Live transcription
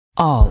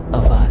All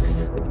of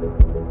us.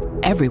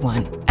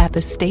 Everyone at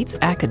the state's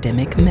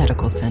academic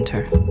medical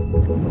center.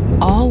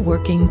 All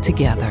working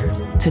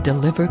together to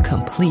deliver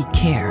complete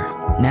care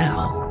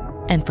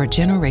now and for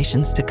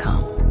generations to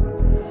come.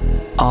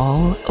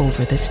 All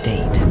over the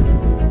state,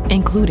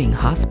 including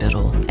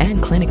hospital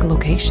and clinic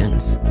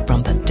locations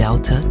from the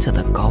Delta to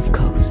the Gulf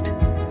Coast.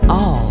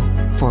 All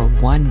for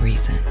one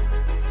reason.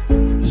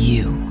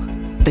 You,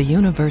 the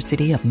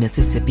University of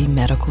Mississippi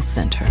Medical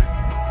Center.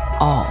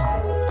 All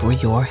for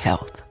your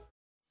health.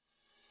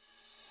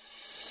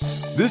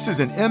 This is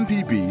an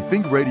MPB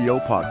Think Radio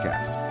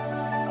podcast.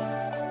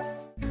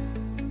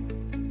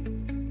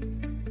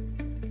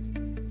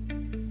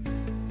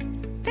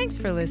 Thanks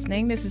for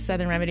listening. This is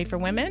Southern Remedy for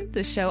Women,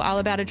 the show all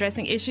about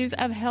addressing issues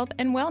of health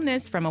and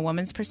wellness from a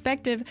woman's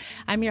perspective.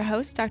 I'm your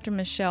host, Dr.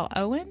 Michelle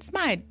Owens.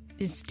 My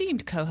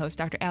esteemed co-host,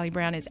 Dr. Allie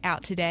Brown, is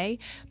out today,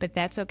 but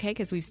that's okay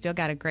because we've still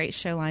got a great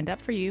show lined up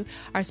for you.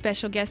 Our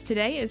special guest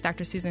today is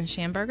Dr. Susan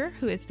Schamberger,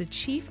 who is the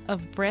Chief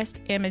of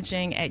Breast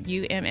Imaging at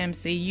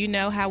UMMC. You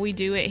know how we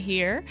do it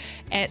here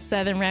at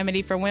Southern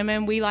Remedy for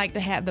Women. We like to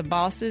have the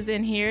bosses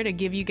in here to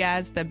give you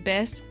guys the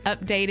best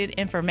updated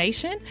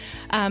information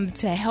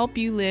to help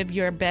you live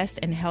your best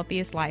and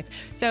healthiest life.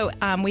 So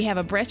we have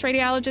a breast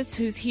radiologist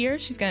who's here.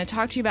 She's going to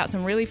talk to you about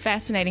some really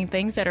fascinating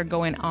things that are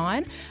going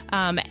on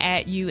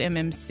at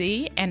UMMC,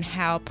 and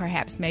how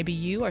perhaps maybe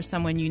you or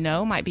someone you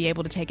know might be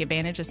able to take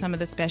advantage of some of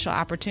the special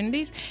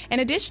opportunities.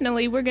 And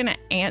additionally, we're going to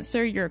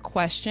answer your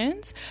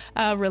questions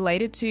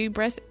related to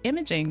breast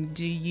imaging.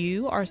 Do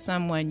you or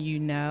someone you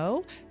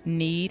know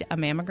need a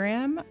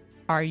mammogram?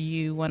 Are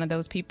you one of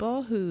those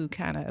people who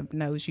kind of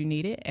knows you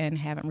need it and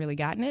haven't really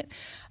gotten it?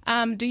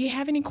 Do you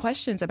have any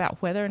questions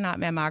about whether or not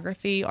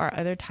mammography or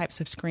other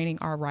types of screening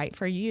are right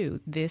for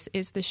you? This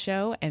is the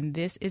show, and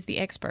this is the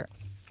expert.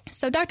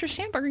 So, Dr.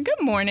 Schamberger,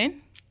 good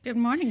morning. Good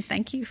morning.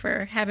 Thank you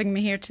for having me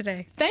here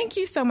today. Thank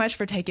you so much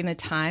for taking the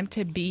time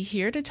to be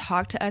here to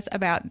talk to us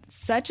about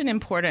such an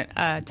important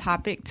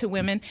topic to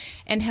women.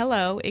 And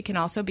hello, it can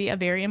also be a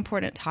very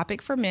important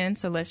topic for men.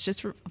 So let's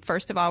just,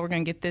 first of all, we're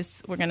going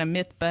to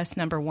myth bust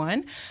number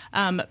one.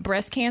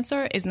 Breast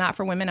cancer is not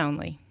for women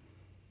only.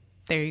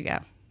 There you go.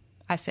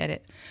 I said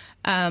it.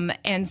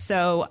 And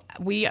so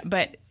we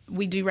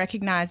do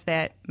recognize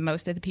that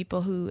most of the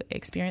people who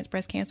experience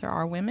breast cancer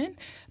are women,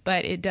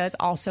 but it does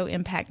also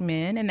impact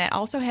men, and that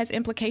also has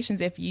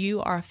implications if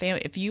you are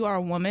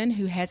a woman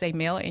who has a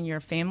male in your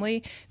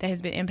family that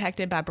has been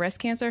impacted by breast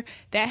cancer.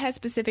 That has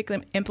specific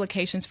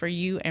implications for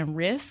you and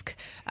risk,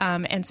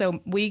 and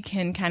so we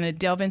can kind of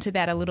delve into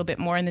that a little bit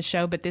more in the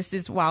show. But this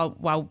is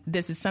while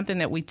this is something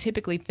that we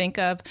typically think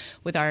of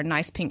with our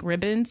nice pink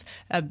ribbons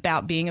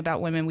about being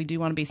about women, we do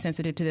want to be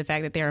sensitive to the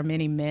fact that there are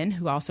many men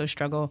who also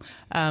struggle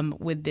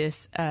with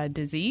this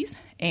disease,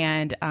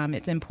 and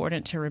it's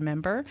important to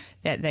remember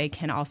that they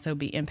can also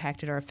be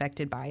impacted or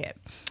affected by it.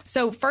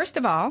 So first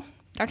of all,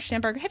 Dr.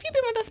 Schamberger, have you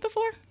been with us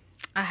before?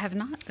 I have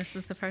not. This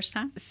is the first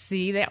time.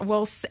 See that?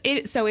 Well,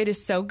 it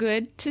is so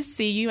good to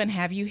see you and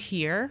have you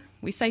here.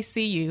 We say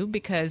see you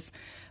because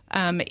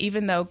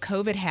even though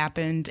COVID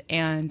happened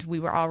and we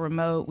were all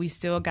remote, we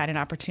still got an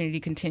opportunity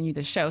to continue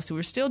the show. So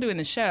we're still doing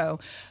the show,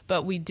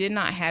 but we did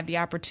not have the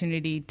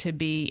opportunity to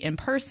be in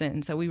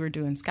person. So we were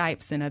doing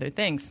Skypes and other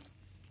things.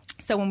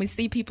 So when we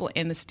see people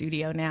in the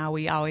studio now,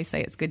 we always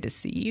say it's good to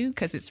see you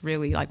because it's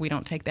really like we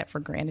don't take that for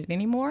granted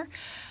anymore.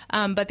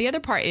 But the other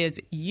part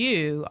is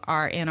you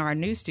are in our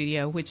new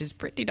studio, which is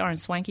pretty darn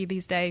swanky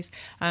these days.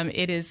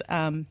 It is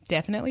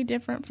definitely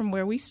different from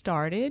where we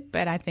started,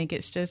 but I think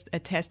it's just a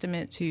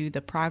testament to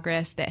the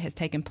progress that has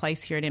taken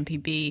place here at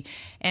MPB.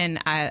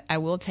 And I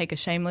will take a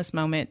shameless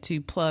moment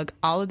to plug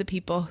all of the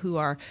people who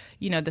are,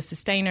 the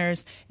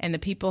sustainers and the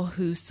people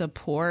who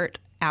support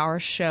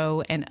our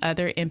show and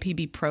other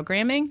MPB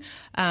programming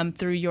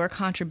through your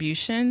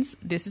contributions.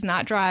 This is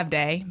not Drive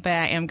Day, but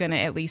I am going to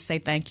at least say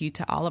thank you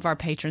to all of our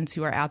patrons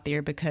who are out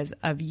there. Because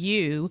of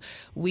you,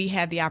 we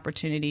have the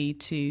opportunity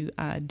to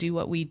do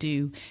what we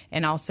do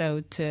and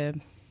also to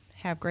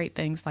have great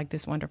things like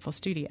this wonderful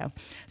studio.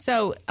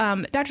 So,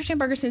 Dr.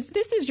 Schamberger, since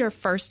this is your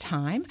first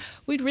time,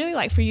 we'd really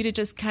like for you to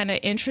just kind of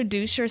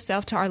introduce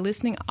yourself to our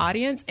listening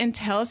audience and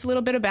tell us a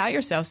little bit about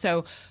yourself.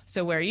 So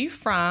where are you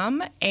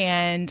from?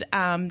 And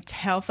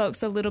tell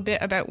folks a little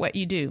bit about what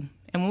you do.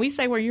 And when we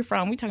say where you're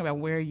from, we talk about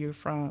where you're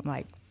from,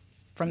 like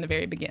from the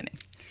very beginning.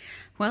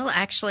 Well,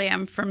 actually,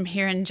 I'm from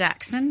here in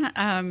Jackson.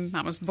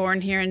 I was born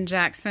here in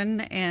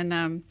Jackson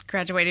and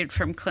graduated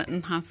from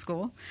Clinton High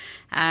School.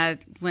 I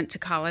went to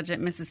college at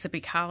Mississippi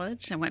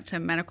College. I went to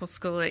medical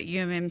school at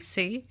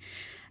UMMC.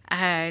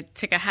 I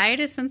took a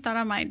hiatus and thought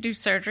I might do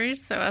surgery,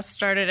 so I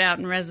started out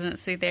in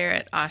residency there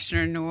at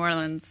Ochsner, New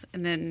Orleans,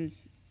 and then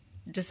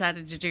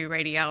decided to do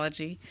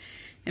radiology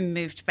and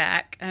moved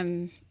back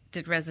and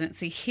did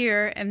residency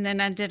here. And then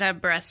I did a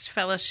breast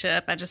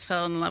fellowship. I just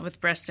fell in love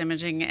with breast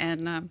imaging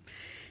and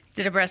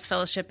did a breast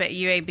fellowship at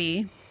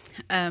UAB.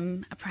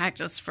 I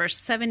practiced for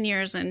 7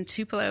 years in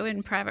Tupelo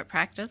in private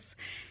practice,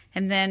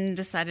 and then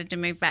decided to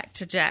move back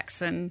to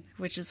Jackson,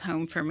 which is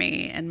home for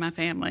me and my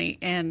family,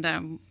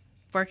 and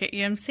work at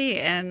UMC,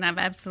 and I've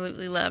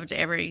absolutely loved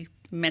every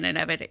minute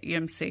of it at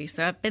UMC.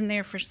 So I've been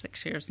there for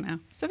 6 years now.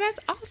 So that's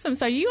awesome.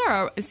 So you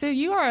are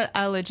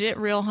a legit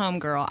real home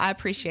girl. I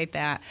appreciate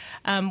that.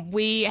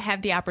 We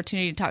have the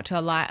opportunity to talk to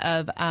a lot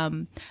of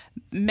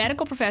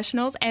medical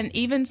professionals and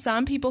even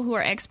some people who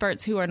are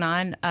experts who are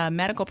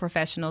non-medical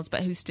professionals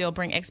but who still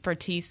bring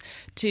expertise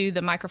to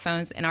the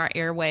microphones and our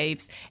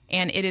airwaves.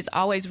 And it is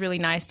always really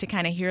nice to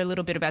kind of hear a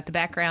little bit about the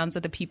backgrounds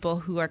of the people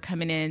who are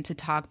coming in to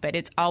talk. But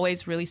it's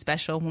always really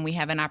special when we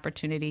have an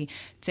opportunity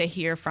to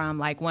hear from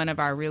like one of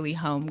our really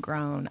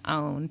homegrown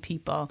own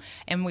people.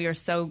 And we are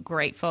so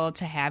grateful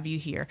to have you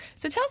here.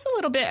 So tell us a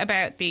little bit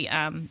about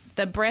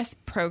the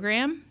breast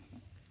program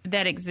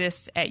that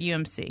exists at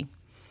UMC.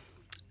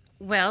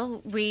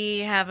 Well, we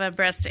have a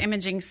breast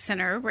imaging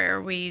center where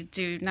we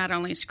do not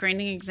only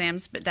screening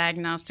exams, but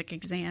diagnostic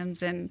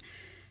exams and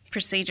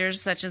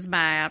procedures such as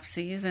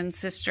biopsies and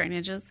cyst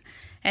drainages.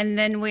 And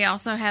then we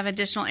also have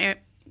additional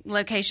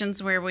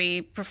locations where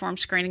we perform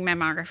screening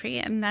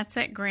mammography, and that's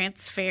at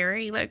Grants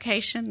Ferry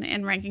location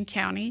in Rankin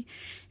County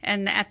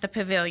and at the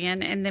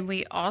Pavilion. And then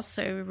we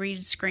also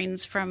read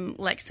screens from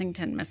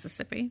Lexington,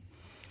 Mississippi.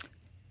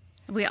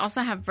 We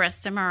also have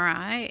breast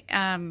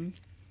MRI.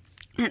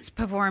 It's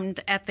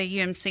performed at the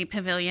UMC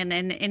Pavilion,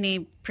 and any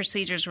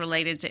procedures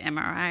related to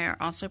MRI are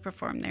also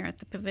performed there at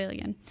the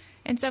Pavilion.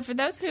 And so for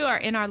those who are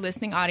in our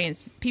listening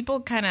audience,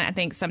 people kind of, I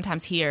think,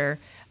 sometimes hear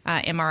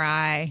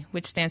MRI,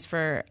 which stands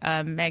for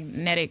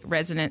magnetic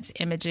resonance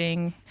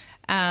imaging,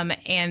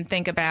 and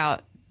think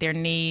about their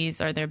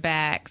knees or their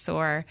backs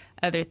or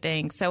other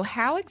things. So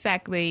how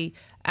exactly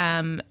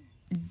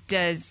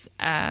does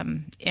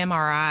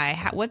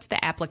MRI, what's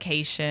the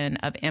application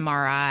of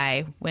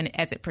MRI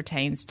as it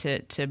pertains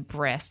to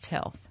breast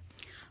health?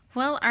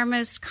 Well, our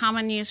most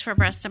common use for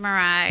breast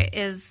MRI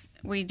is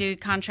we do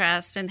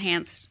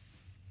contrast-enhanced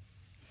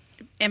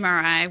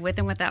MRI with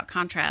and without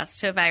contrast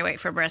to evaluate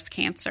for breast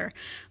cancer.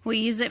 We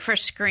use it for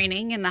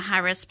screening in the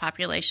high-risk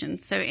population.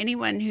 So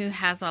anyone who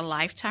has a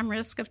lifetime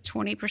risk of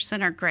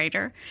 20% or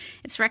greater,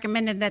 it's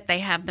recommended that they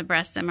have the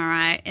breast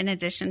MRI in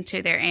addition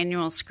to their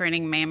annual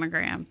screening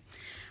mammogram.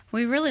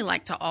 We really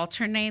like to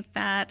alternate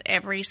that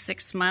every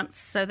 6 months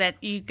so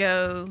that you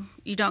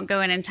don't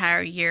go an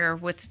entire year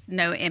with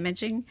no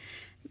imaging.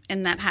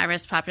 In that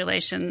high-risk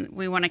population,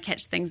 we want to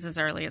catch things as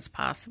early as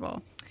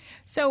possible.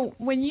 So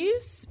when you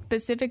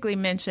specifically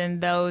mention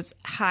those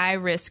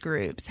high-risk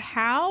groups,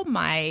 how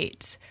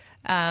might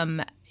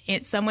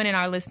someone in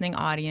our listening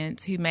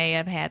audience who may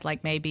have had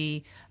like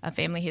maybe a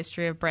family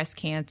history of breast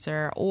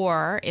cancer,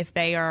 or if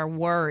they are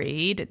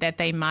worried that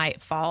they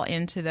might fall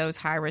into those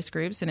high-risk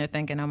groups and they're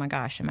thinking, oh my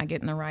gosh, am I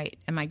getting the right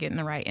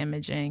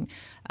imaging?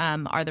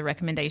 Are the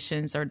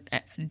recommendations, or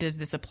does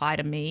this apply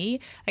to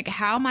me? Like,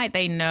 how might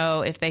they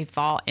know if they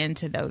fall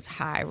into those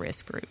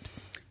high-risk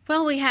groups?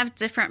 Well, we have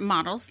different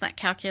models that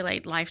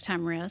calculate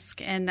lifetime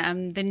risk,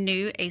 and the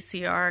new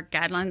ACR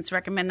guidelines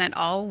recommend that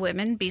all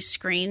women be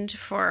screened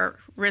for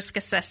risk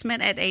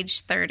assessment at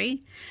age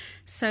 30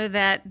 so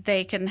that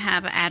they can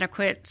have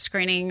adequate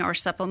screening or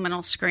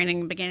supplemental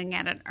screening beginning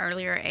at an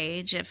earlier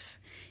age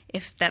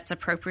if that's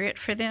appropriate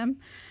for them.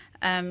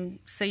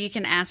 So you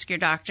can ask your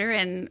doctor,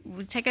 and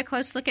we take a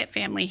close look at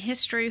family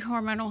history,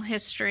 hormonal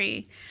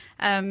history.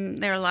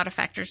 There are a lot of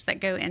factors that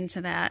go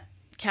into that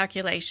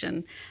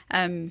calculation.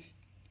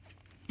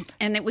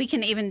 And we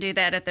can even do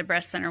that at the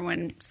breast center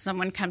when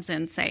someone comes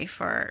in, say,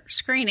 for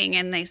screening,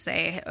 and they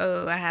say,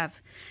 oh, I have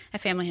a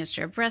family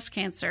history of breast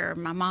cancer,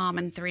 my mom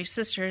and 3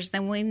 sisters,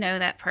 then we know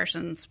that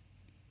person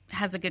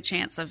has a good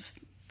chance of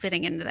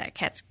fitting into that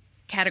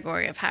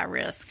category of high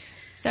risk.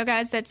 So,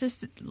 guys, that's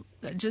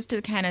just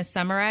to kind of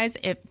summarize,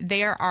 if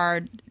there are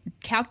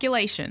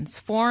calculations,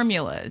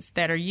 formulas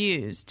that are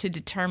used to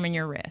determine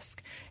your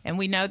risk. And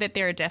we know that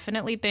there are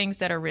definitely things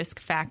that are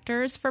risk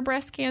factors for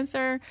breast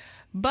cancer,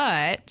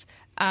 but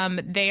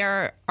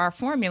there are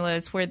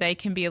formulas where they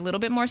can be a little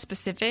bit more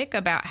specific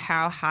about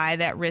how high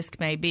that risk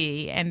may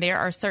be. And there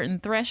are certain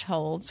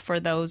thresholds for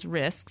those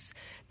risks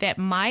that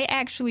might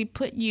actually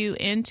put you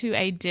into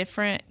a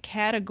different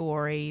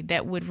category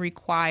that would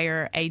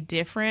require a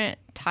different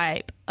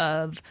type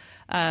of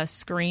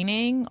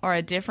screening or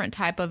a different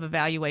type of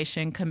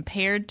evaluation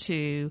compared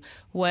to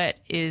what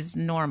is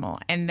normal.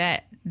 And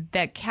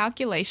that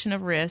calculation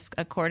of risk,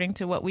 according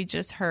to what we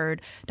just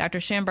heard Dr.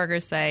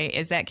 Schamberger say,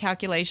 is that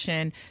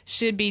calculation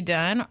should be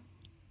done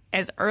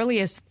as early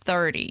as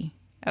 30.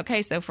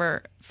 Okay, so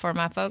for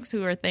my folks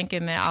who are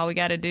thinking that all we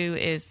got to do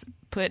is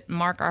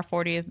mark our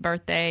 40th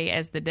birthday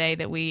as the day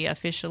that we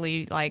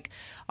officially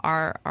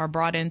are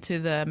brought into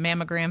the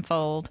mammogram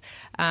fold,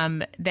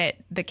 that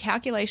the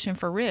calculation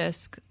for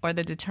risk or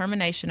the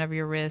determination of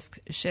your risk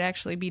should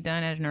actually be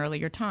done at an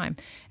earlier time.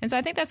 And so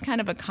I think that's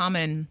kind of a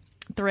common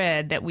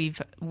thread that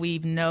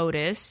we've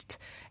noticed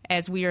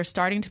as we are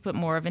starting to put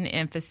more of an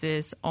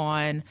emphasis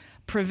on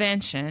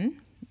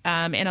prevention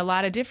in a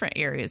lot of different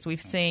areas.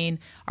 We've seen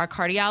our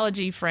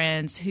cardiology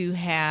friends who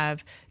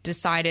have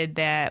decided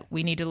that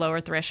we need to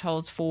lower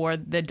thresholds for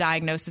the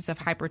diagnosis of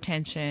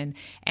hypertension,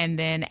 and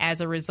then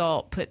as a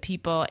result put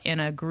people in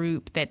a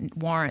group that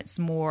warrants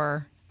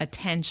more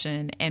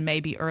attention and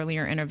maybe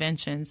earlier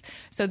interventions.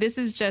 So this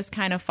is just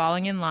kind of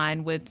falling in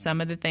line with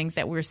some of the things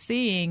that we're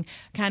seeing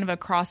kind of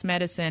across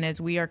medicine as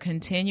we are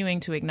continuing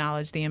to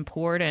acknowledge the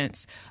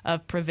importance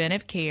of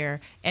preventive care.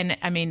 And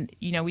I mean,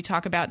 we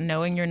talk about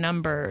knowing your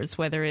numbers,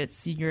 whether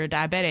it's you're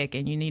diabetic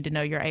and you need to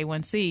know your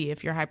A1C.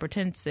 If you're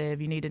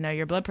hypertensive, you need to know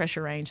your blood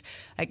pressure range.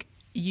 Like,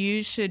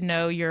 you should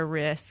know your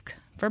risk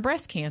for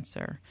breast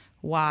cancer.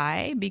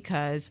 Why?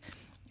 Because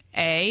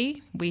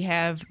we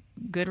have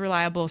good,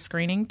 reliable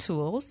screening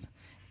tools.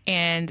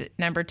 And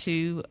number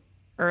two,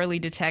 early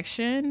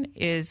detection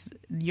is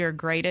your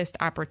greatest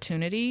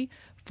opportunity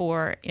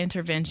for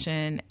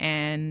intervention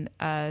and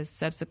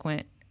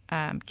subsequent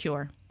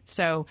cure.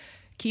 So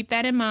keep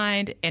that in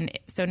mind. And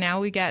so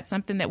now we got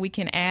something that we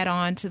can add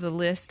on to the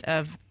list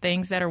of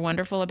things that are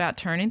wonderful about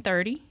turning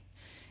 30.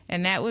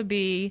 And that would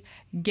be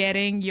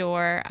getting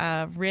your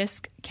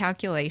risk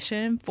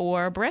calculation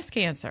for breast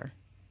cancer.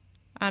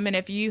 And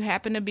if you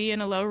happen to be in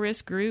a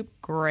low-risk group,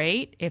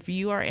 great. If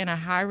you are in a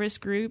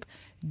high-risk group,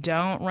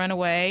 don't run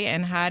away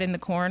and hide in the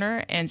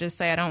corner and just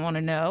say, I don't want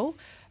to know.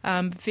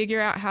 Figure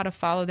out how to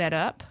follow that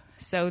up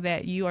so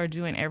that you are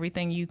doing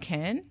everything you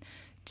can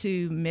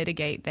to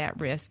mitigate that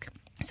risk.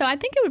 So I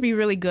think it would be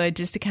really good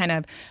just to kind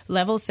of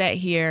level set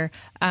here,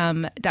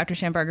 Dr.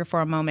 Schamberger,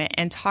 for a moment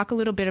and talk a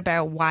little bit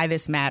about why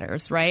this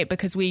matters, right?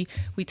 Because we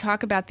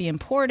talk about the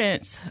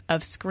importance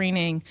of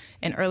screening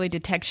and early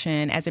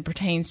detection as it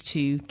pertains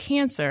to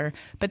cancer,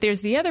 but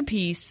there's the other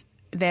piece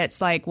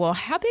that's like, well,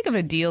 how big of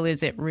a deal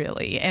is it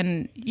really?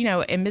 And,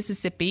 in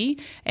Mississippi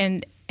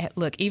and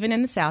look, even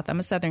in the South,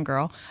 I'm a Southern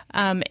girl,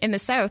 in the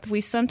South,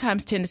 we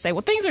sometimes tend to say, well,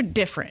 things are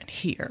different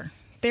here.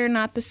 They're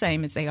not the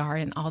same as they are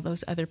in all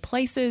those other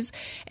places.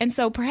 And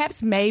so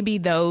perhaps maybe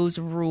those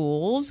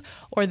rules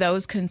or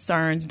those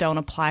concerns don't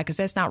apply because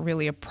that's not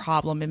really a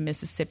problem in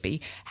Mississippi.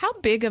 How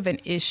big of an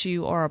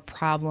issue or a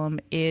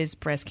problem is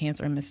breast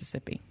cancer in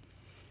Mississippi?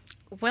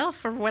 Well,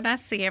 for what I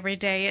see every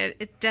day,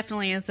 it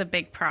definitely is a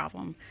big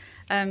problem.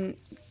 And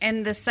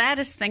the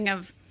saddest thing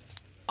of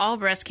all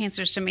breast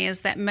cancers to me is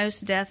that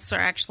most deaths are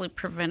actually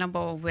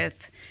preventable with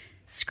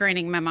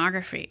screening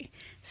mammography.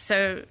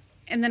 So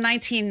in the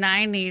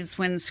 1990s,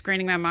 when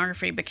screening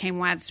mammography became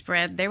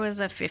widespread, there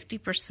was a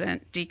 50%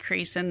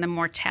 decrease in the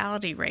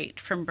mortality rate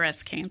from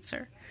breast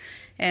cancer.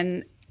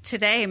 And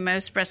today,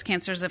 most breast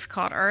cancers, if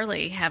caught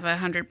early, have a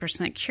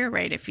 100% cure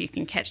rate if you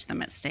can catch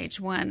them at stage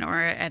 1 or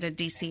at a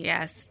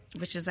DCS,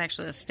 which is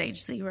actually a stage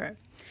 0.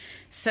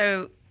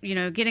 So,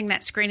 getting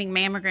that screening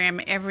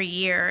mammogram every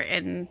year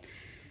and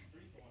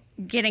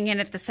getting in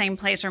at the same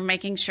place or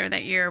making sure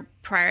that your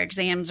prior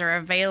exams are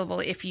available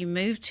if you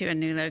move to a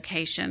new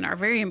location are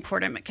very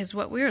important, because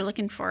what we're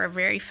looking for are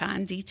very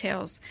fine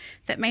details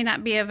that may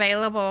not be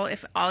available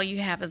if all you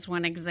have is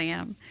one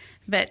exam.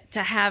 But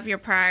to have your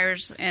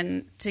priors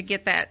and to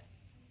get that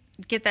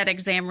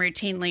exam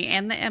routinely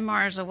and the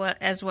MRs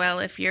as well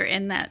if you're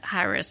in that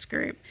high-risk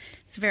group,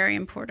 it's very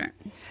important.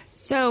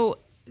 So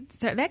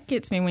that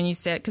gets me when you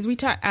said, because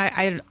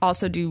I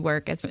also do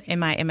work in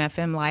my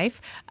MFM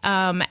life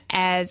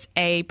as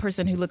a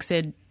person who looks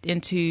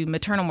into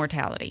maternal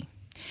mortality.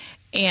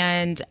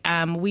 And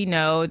we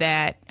know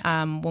that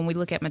when we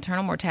look at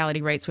maternal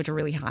mortality rates, which are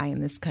really high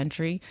in this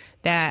country,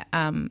 that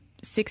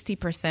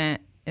 60%,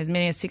 as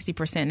many as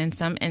 60%, in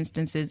some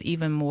instances,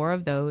 even more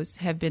of those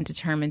have been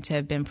determined to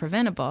have been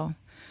preventable.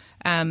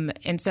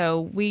 And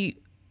so we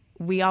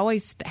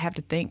always have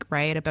to think,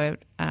 right, about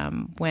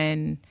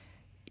when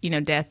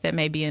death that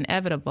may be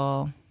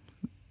inevitable,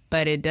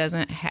 but it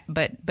doesn't.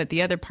 But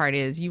the other part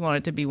is you want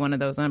it to be one of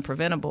those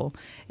unpreventable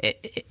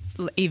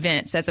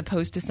events, as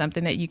opposed to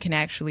something that you can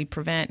actually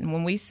prevent. And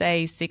when we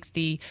say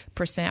 60%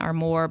 or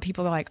more,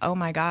 people are like, "Oh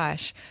my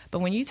gosh!" But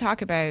when you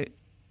talk about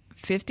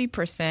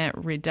 50%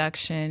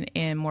 reduction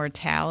in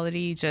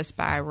mortality just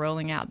by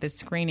rolling out this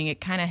screening,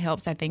 it kind of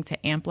helps, I think,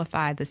 to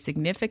amplify the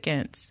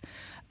significance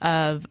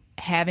of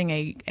having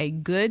a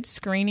good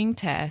screening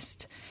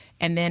test.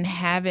 And then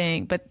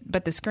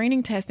but the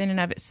screening test in and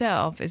of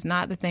itself is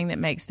not the thing that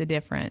makes the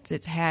difference.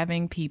 It's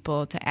having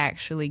people to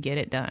actually get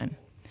it done.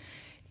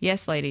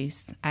 Yes,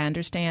 ladies, I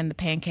understand the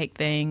pancake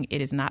thing.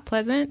 It is not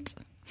pleasant.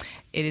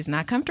 It is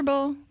not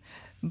comfortable,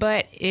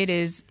 but it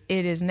is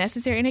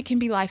necessary, and it can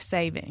be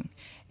life-saving.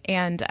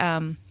 And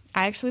I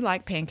actually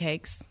like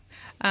pancakes.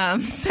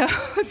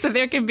 So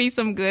there can be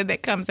some good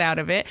that comes out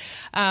of it.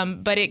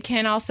 But it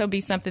can also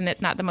be something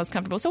that's not the most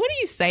comfortable. So what do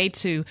you say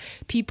to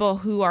people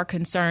who are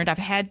concerned? I've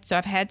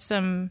had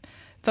some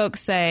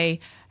folks say,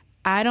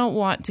 I don't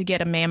want to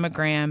get a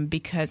mammogram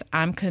because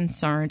I'm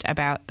concerned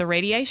about the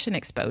radiation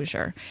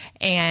exposure.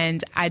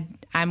 And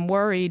I'm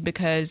worried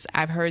because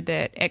I've heard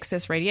that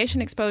excess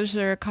radiation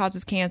exposure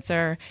causes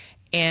cancer.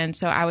 And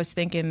so I was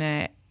thinking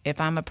that if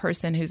I'm a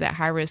person who's at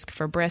high risk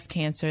for breast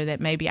cancer, that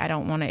maybe I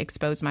don't want to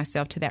expose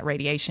myself to that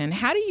radiation.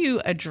 How do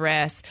you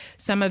address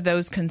some of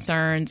those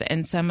concerns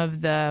and some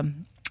of the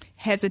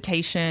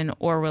hesitation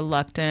or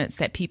reluctance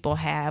that people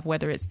have,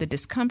 whether it's the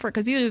discomfort,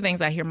 because these are the things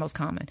I hear most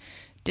common: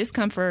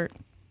 discomfort,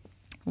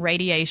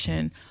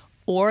 radiation,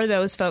 or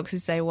those folks who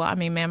say, well, I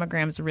mean,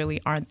 mammograms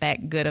really aren't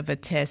that good of a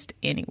test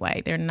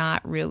anyway. They're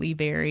not really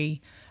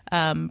very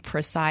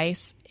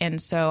precise,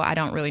 and so I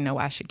don't really know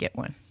why I should get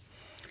one.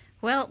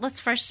 Well, let's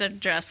first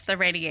address the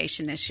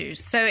radiation issue.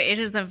 So it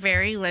is a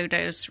very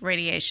low-dose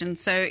radiation.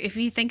 So if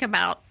you think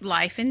about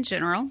life in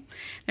general,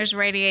 there's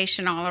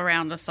radiation all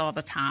around us all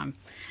the time.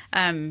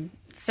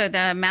 So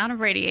the amount of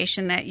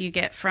radiation that you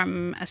get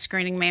from a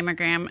screening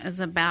mammogram is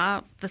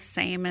about the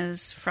same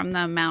as from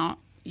the amount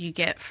you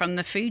get from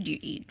the food you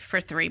eat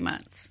for 3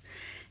 months.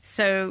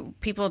 So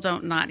people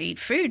don't not eat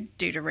food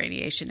due to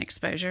radiation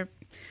exposure.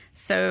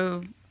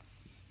 So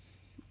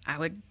I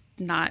would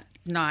not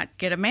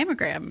get a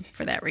mammogram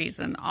for that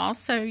reason.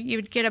 Also, you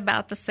would get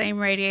about the same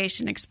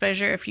radiation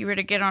exposure if you were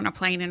to get on a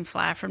plane and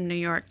fly from New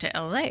York to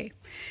LA.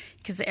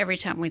 Because every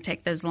time we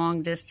take those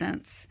long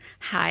distance,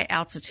 high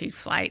altitude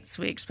flights,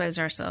 we expose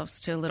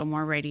ourselves to a little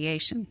more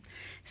radiation.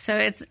 So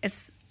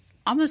it's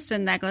almost a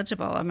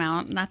negligible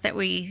amount. Not that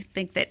we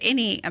think that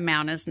any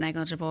amount is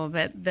negligible,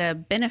 but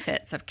the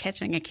benefits of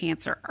catching a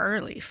cancer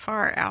early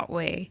far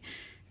outweigh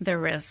the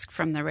risk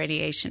from the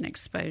radiation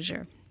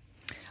exposure.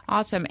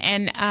 Awesome.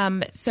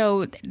 And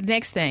so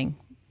next thing,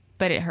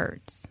 but it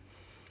hurts.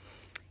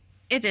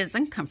 It is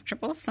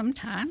uncomfortable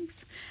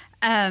sometimes,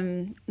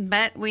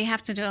 but we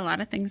have to do a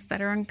lot of things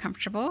that are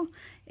uncomfortable.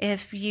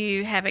 If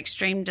you have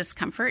extreme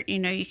discomfort,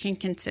 you can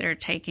consider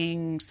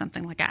taking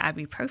something like an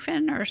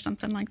ibuprofen or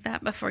something like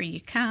that before you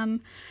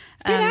come.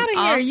 Get out of here.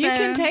 Also, you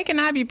can take an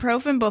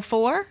ibuprofen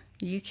before?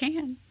 You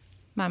can.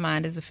 My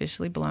mind is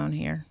officially blown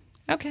here.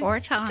 Okay. Or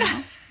a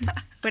Tylenol,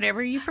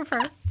 whatever you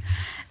prefer.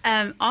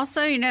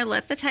 Also,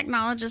 let the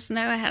technologist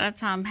know ahead of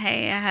time,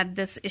 hey, I had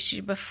this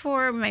issue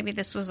before. Maybe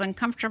this was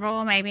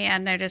uncomfortable. Maybe I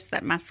noticed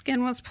that my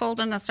skin was pulled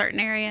in a certain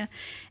area.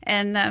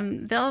 And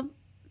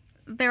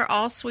they're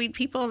all sweet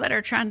people that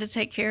are trying to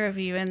take care of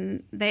you,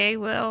 and they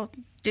will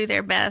do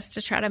their best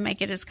to try to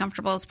make it as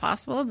comfortable as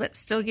possible, but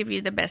still give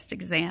you the best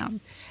exam.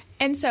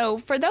 And so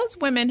for those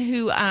women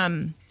who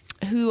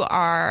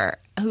are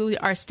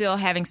still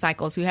having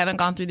cycles, who haven't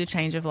gone through the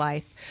change of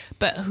life,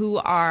 but who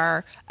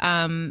are,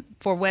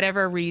 for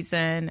whatever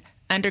reason,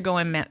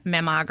 undergoing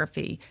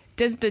mammography,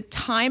 does the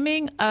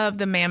timing of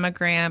the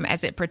mammogram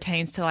as it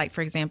pertains to, like,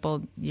 for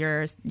example,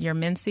 your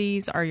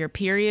menses or your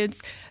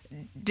periods,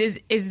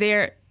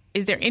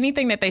 is there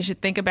anything that they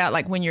should think about,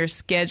 like when you're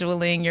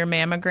scheduling your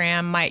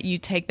mammogram? Might you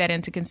take that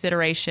into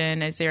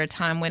consideration? Is there a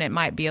time when it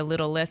might be a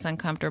little less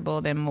uncomfortable,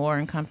 then more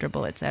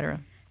uncomfortable, et cetera?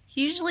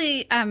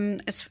 Usually,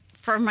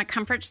 from a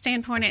comfort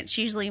standpoint, it's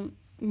usually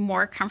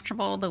more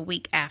comfortable the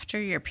week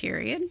after your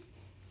period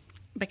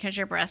because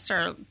your breasts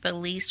are the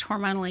least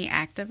hormonally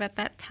active at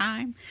that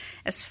time.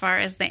 As far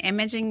as the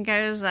imaging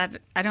goes, I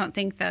don't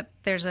think that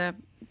there's a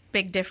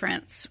big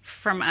difference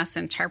from us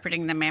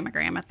interpreting the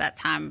mammogram at that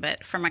time,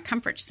 but from a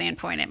comfort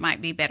standpoint, it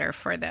might be better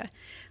for the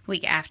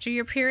week after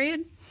your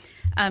period.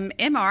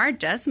 MR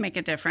does make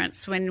a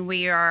difference. When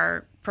we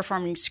are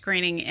performing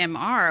screening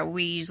MR,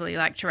 we usually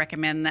like to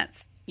recommend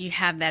that you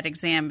have that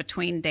exam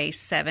between day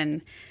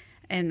 7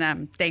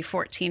 and day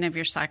 14 of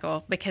your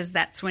cycle, because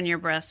that's when your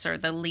breasts are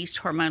the least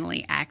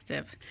hormonally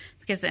active,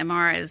 because the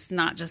MR is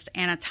not just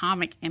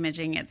anatomic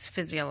imaging, it's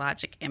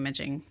physiologic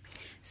imaging.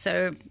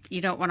 So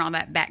you don't want all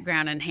that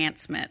background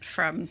enhancement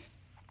from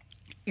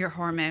your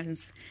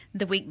hormones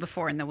the week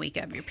before and the week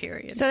of your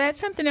period. So that's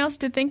something else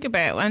to think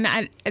about. And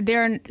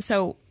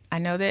I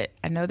know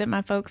that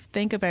my folks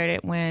think about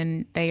it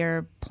when they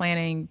are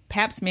planning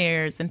pap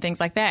smears and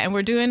things like that. And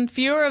we're doing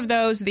fewer of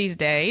those these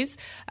days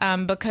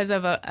because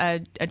of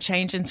a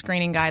change in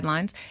screening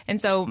guidelines.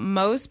 And so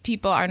most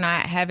people are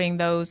not having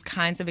those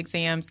kinds of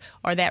exams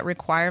or that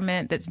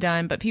requirement that's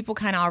done. But people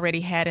kind of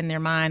already had in their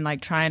mind, like,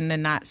 trying to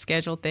not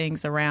schedule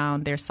things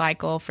around their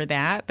cycle for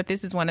that. But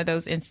this is one of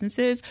those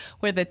instances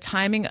where the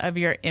timing of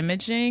your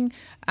imaging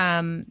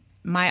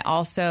might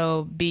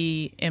also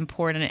be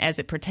important as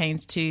it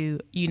pertains to,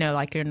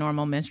 like your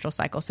normal menstrual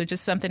cycle. So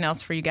just something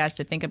else for you guys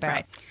to think about.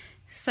 Right.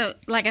 So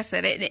like I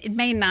said, it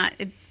may not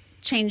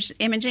change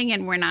imaging,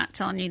 and we're not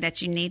telling you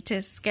that you need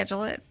to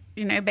schedule it,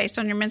 based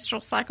on your menstrual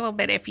cycle.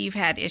 But if you've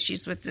had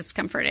issues with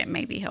discomfort, it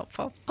may be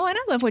helpful. Oh, and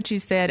I love what you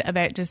said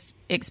about just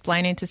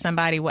explaining to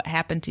somebody what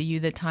happened to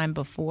you the time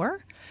before.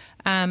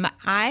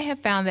 I have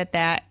found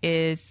that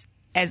is,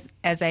 as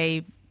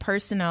a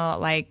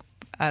personal,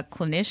 a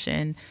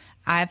clinician,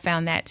 I've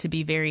found that to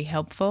be very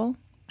helpful.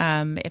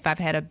 If I've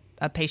had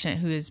a patient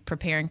who is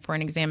preparing for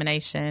an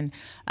examination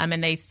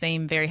and they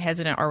seem very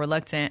hesitant or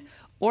reluctant,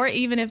 or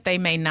even if they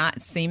may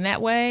not seem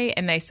that way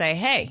and they say,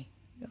 hey,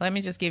 let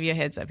me just give you a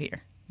heads up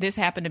here. This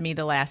happened to me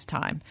the last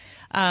time.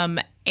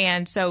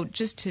 And so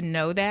just to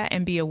know that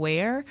and be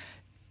aware.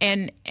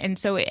 And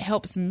so it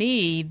helps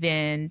me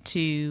then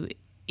to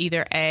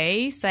either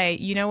say,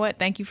 you know what,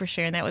 thank you for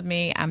sharing that with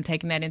me. I'm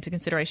taking that into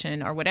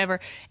consideration or whatever.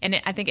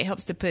 And I think it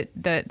helps to put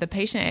the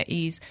patient at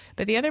ease.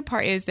 But the other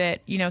part is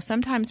that,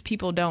 sometimes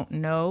people don't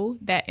know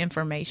that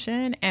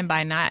information. And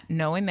by not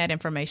knowing that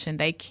information,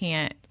 they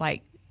can't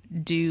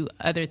do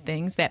other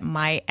things that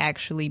might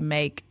actually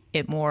make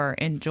it more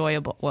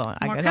enjoyable. Well,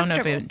 I don't know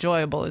if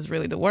enjoyable is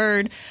really the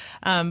word,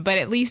 but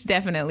at least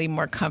definitely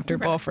more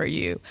comfortable for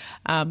you.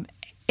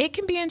 It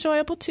can be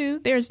enjoyable too.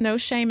 There's no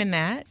shame in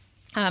that.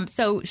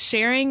 So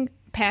sharing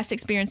past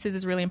experiences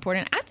is really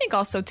important. I think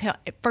also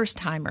first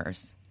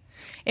timers.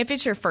 If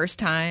it's your first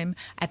time,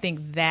 I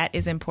think that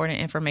is important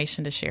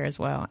information to share as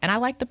well. And I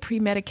like the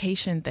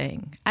pre-medication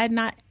thing. I had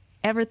not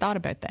ever thought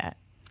about that,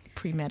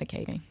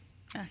 pre-medicating.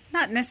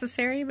 Not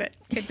necessary, but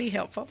could be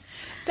helpful.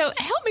 So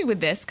help me with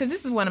this, because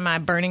this is one of my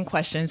burning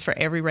questions for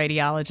every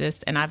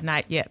radiologist, and I've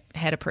not yet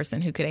had a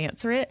person who could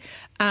answer it.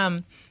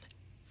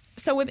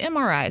 So with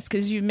MRIs,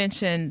 because you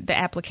mentioned the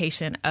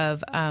application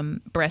of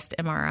breast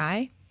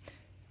MRI,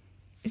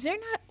 is there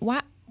not...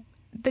 why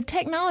the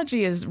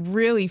technology is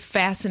really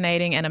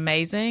fascinating and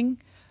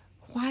amazing.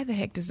 Why the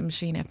heck does the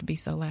machine have to be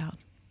so loud?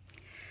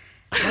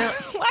 Well,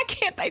 why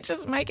can't they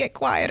just make it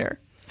quieter?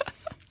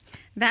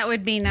 That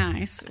would be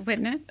nice,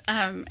 wouldn't it?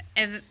 And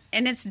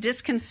it's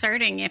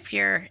disconcerting if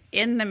you're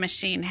in the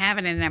machine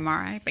having an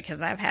MRI,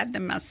 because I've had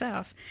them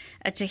myself,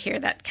 to hear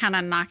that kind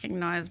of knocking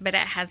noise. But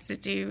it has to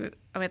do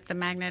with the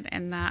magnet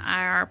and the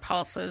IR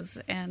pulses,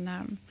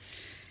 and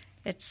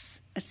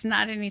it's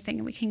not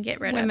anything we can get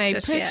rid of when they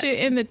just push yet. it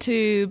in the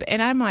tube,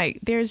 and I'm like,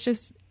 there's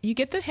just... you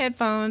get the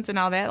headphones and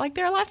all that. Like,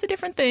 there are lots of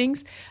different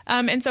things.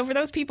 And so for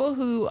those people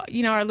who,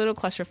 are a little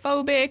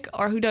claustrophobic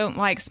or who don't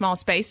like small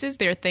spaces,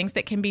 there are things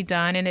that can be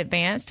done in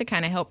advance to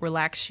kind of help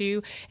relax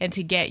you and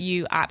to get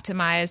you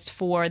optimized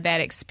for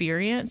that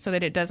experience so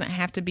that it doesn't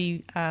have to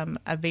be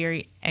a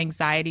very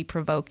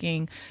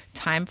anxiety-provoking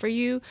time for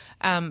you.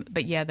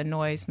 But yeah, the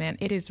noise, man,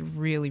 it is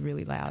really,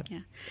 really loud. Yeah.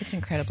 It's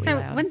incredibly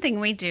loud. So one thing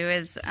we do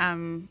is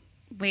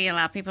we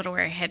allow people to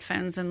wear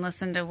headphones and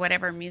listen to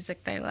whatever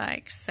music they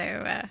like.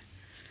 So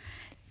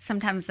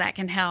sometimes that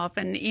can help,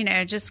 and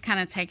just kind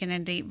of taking a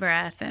deep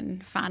breath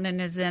and finding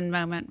a Zen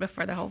moment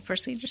before the whole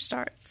procedure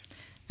starts.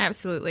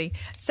 Absolutely.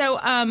 So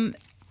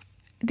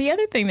the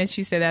other thing that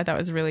you said that I thought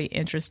was really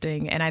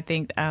interesting, and I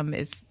think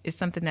is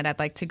something that I'd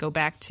like to go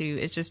back to,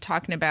 is just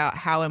talking about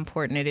how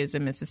important it is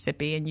in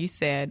Mississippi. And you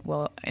said,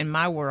 well, in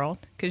my world,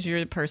 because you're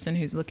the person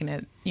who's looking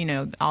at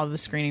all of the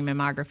screening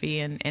mammography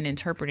and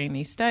interpreting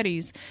these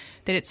studies,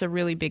 that it's a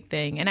really big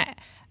thing. And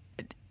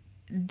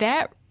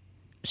that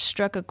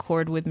struck a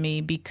chord with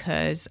me,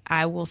 because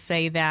I will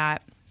say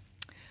that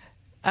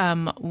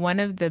one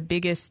of the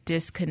biggest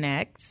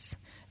disconnects,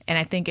 and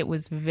I think it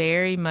was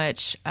very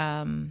much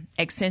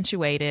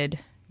accentuated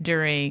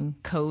during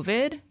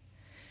COVID,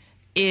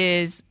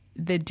 is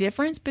the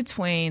difference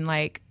between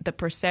the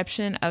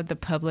perception of the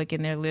public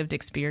and their lived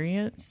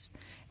experience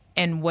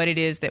and what it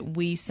is that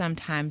we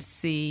sometimes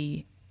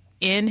see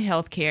in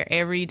healthcare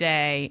every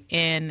day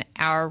in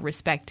our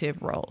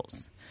respective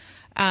roles.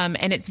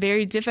 And it's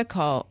very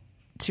difficult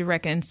to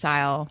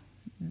reconcile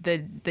the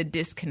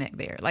disconnect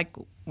there. Like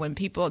when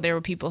there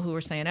were people who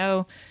were saying,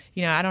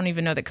 I don't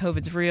even know that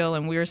COVID's real,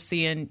 and we're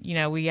seeing,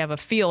 we have a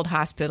field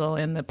hospital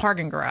in the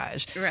parking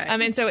garage. Right.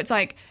 And so it's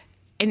like,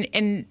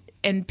 and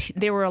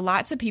there were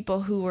lots of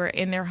people who were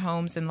in their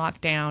homes and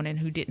locked down and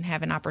who didn't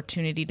have an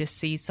opportunity to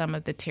see some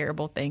of the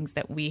terrible things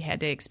that we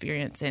had to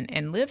experience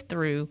and live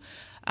through.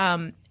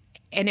 And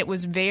it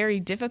was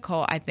very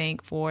difficult, I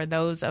think, for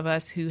those of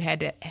us who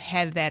had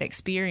that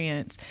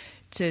experience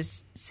to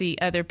see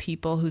other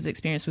people whose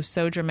experience was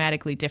so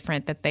dramatically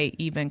different that they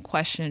even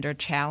questioned or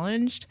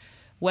challenged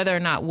whether or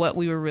not what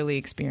we were really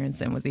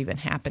experiencing was even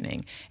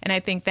happening. And I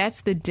think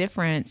that's the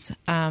difference.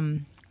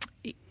 And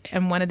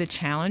one of the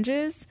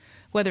challenges,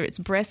 whether it's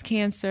breast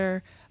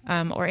cancer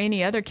or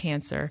any other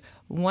cancer,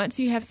 once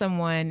you have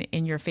someone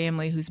in your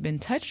family who's been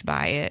touched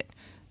by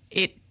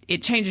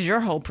it changes your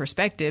whole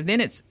perspective. Then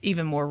it's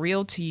even more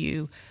real to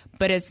you.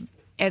 But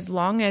as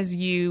long as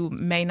you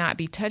may not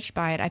be touched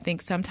by it, I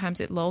think sometimes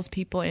it lulls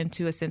people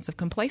into a sense of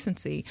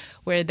complacency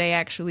where they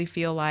actually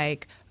feel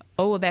like,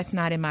 oh, well, that's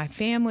not in my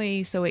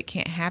family, so it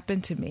can't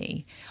happen to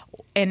me.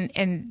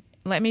 And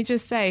let me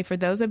just say, for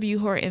those of you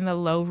who are in the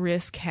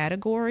low-risk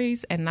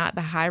categories and not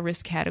the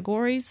high-risk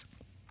categories,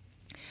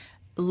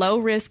 low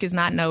risk is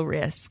not no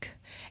risk.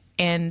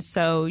 And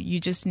so you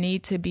just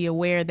need to be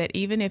aware that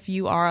even if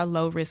you are a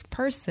low-risk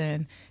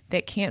person,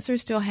 that cancer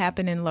still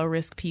happen in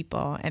low-risk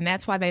people. And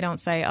that's why they don't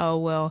say, oh,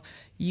 well,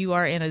 you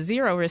are in a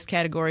zero-risk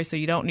category, so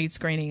you don't need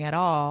screening at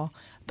all.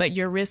 But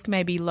your risk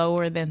may be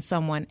lower than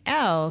someone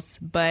else,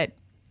 but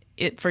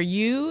for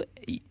you,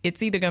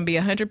 it's either going to be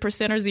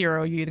 100% or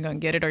zero. You're either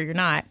going to get it or you're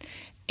not.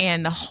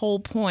 And the whole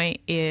point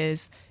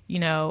is,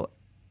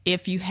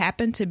 if you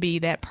happen to be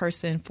that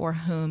person for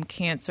whom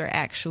cancer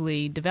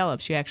actually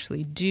develops, you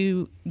actually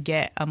do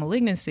get a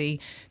malignancy,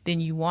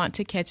 then you want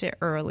to catch it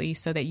early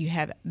so that you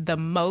have the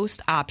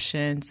most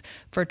options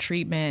for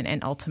treatment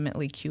and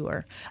ultimately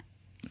cure.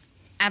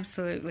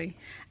 Absolutely.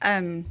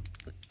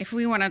 If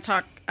we want to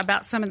talk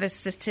about some of the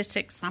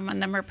statistics, I'm a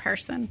number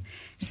person.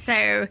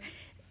 So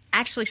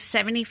actually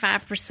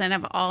 75%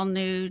 of all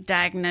new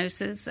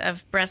diagnoses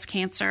of breast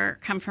cancer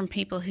come from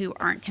people who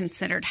aren't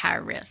considered high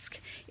risk.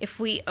 If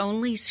we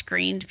only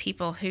screened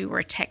people who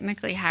were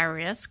technically high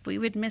risk, we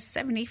would miss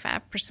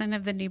 75%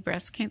 of the new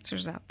breast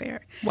cancers out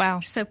there.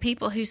 Wow. So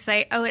people who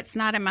say, oh, it's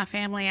not in my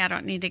family, I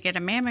don't need to get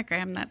a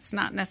mammogram, that's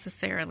not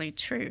necessarily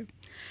true.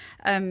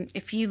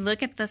 If you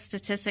look at the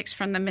statistics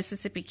from the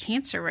Mississippi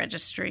Cancer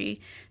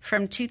Registry,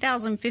 from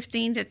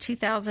 2015 to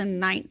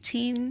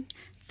 2019,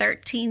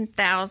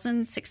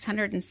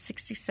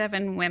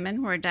 13,667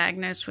 women were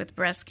diagnosed with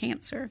breast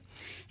cancer,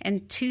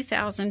 and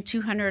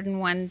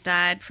 2,201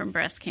 died from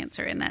breast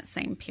cancer in that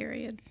same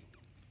period.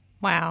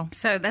 Wow.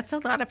 So that's a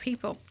lot of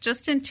people.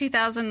 Just in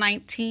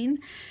 2019,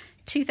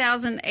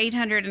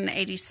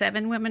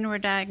 2,887 women were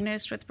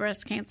diagnosed with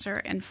breast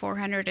cancer, and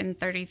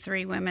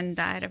 433 women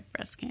died of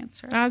breast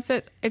cancer.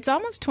 So it's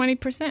almost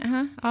 20%,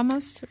 huh?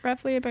 Almost,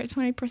 roughly about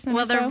 20%.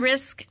 Well, or so?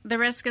 the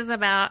risk is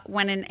about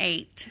 1 in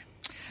 8.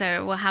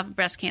 So will have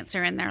breast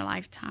cancer in their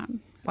lifetime.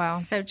 Wow.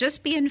 So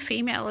just being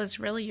female is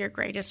really your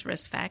greatest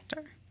risk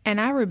factor.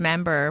 And I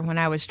remember when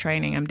I was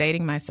training, I'm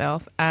dating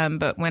myself,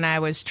 but when I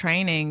was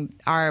training,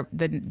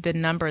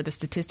 the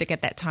statistic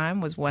at that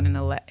time was 1 in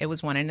 11. It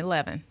was 1 in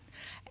 11.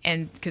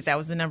 And because that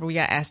was the number we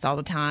got asked all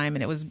the time,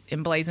 and it was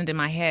emblazoned in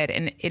my head.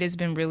 And it has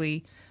been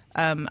really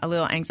a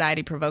little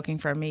anxiety provoking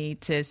for me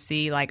to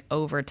see, like,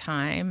 over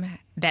time,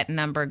 that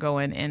number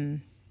going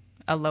in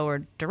a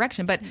lower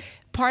direction. But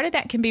part of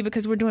that can be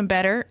because we're doing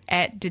better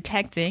at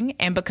detecting,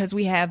 and because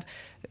we have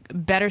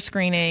better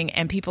screening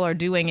and people are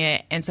doing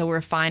it, and so we're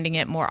finding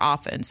it more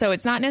often. So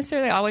it's not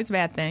necessarily always a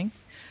bad thing.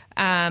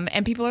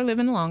 And people are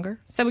living longer.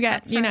 So we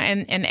got,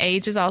 and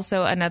age is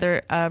also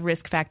another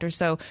risk factor.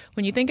 So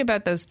when you think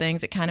about those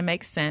things, it kind of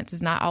makes sense.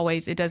 It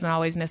doesn't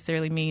always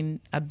necessarily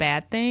mean a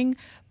bad thing,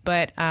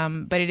 but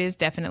it is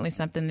definitely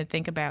something to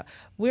think about.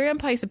 We're going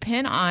to place a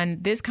pin on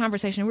this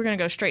conversation. We're going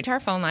to go straight to our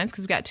phone lines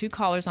because we've got 2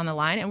 callers on the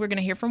line, and we're going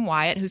to hear from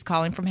Wyatt, who's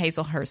calling from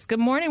Hazelhurst. Good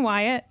morning,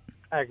 Wyatt.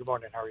 Hi, good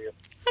morning. How are you?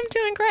 I'm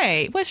doing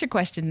great. What's your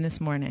question this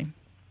morning?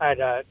 I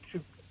had 2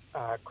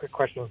 quick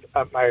questions.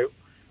 My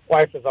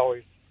wife is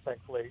always,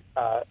 thankfully,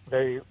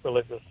 very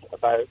religious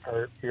about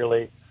her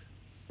yearly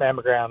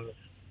mammograms.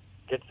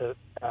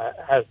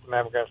 Has the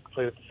mammograms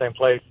completed at the same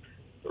place.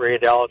 The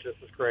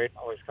radiologist is great,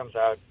 always comes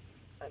out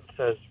and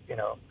says,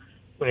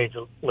 we need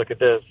to look at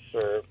this,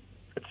 or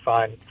it's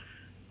fine.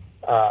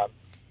 And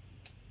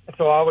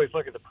so I always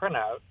look at the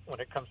printout when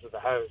it comes to the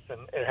house,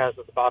 and it has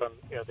at the bottom,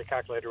 the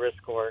calculated risk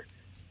score,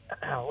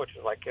 which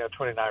is like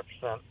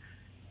 29%.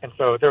 And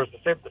so there was a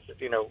statement that said,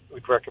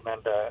 we'd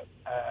recommend a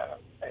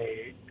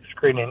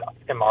screening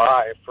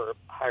MRI for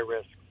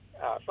high-risk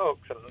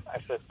folks. And I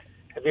said,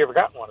 have you ever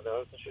gotten one of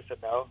those? And she said,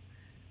 no.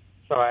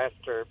 So I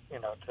asked her,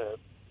 if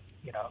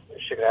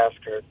she could ask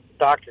her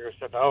doctor, who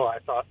said, no, I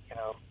thought,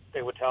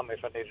 they would tell me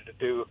if I needed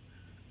to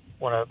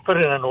want to put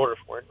it in an order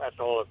for it. That's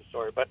a whole other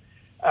story. But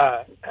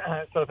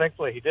so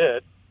thankfully he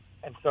did.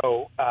 And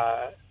so,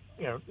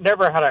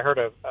 never had I heard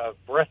of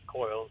breast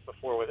coils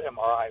before with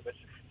MRI. But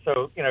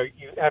so,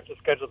 you have to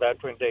schedule that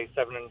between day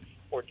 7 and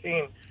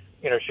 14.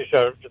 She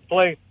showed up to the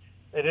place.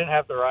 They didn't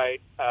have the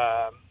right,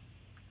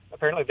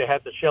 apparently they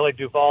had the Shelley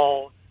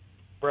Duvall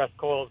breast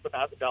coils, but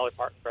not the Dolly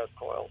Parton breast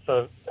coil.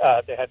 So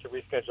they had to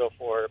reschedule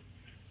for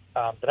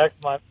the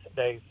next month,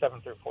 days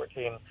 7 through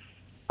 14.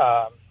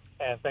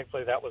 And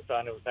thankfully that was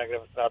done. It was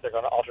negative. So now they're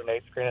going to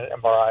alternate screening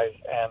MRIs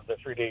and the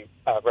 3D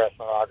breast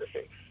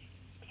mammography.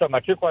 So my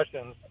 2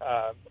 questions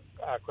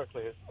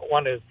quickly is,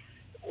 one is,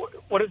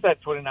 what does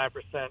that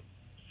 29%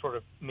 sort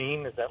of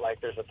mean? Is that like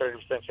there's a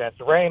 30% chance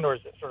of rain, or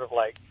is it sort of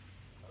like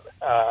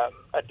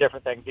a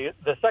different thing?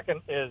 The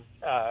second is,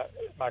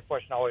 my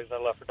question always I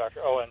love for Dr.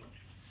 Owen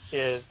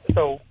is,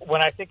 so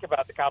when I think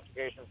about the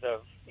complications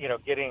of,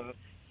 getting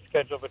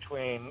scheduled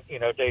between,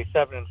 day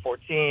 7 and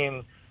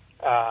 14,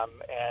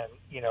 and,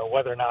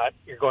 whether or not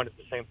you're going to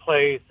the same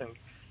place. And,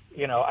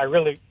 I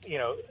really,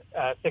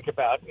 think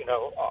about,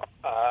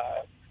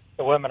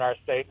 the women in our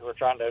state who are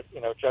trying to,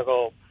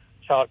 juggle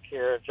child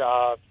care,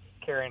 jobs,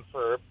 caring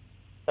for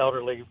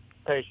elderly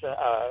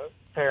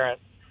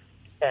parents,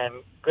 and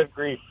good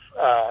grief,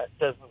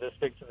 doesn't this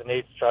speak to the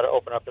need to try to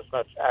open up as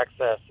much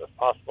access as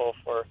possible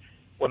for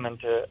women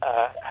to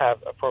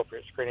have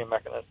appropriate screening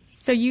mechanisms?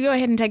 So you go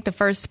ahead and take the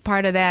first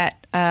part of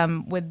that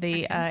with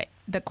the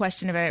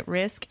question about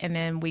risk, and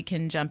then we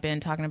can jump in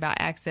talking about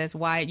access.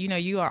 Why,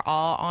 you are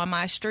all on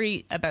my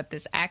street about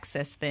this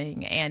access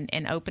thing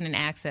and opening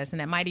access, and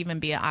that might even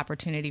be an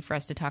opportunity for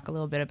us to talk a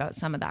little bit about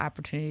some of the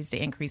opportunities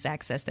to increase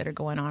access that are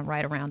going on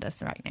right around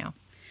us right now.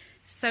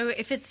 So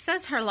if it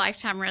says her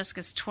lifetime risk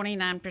is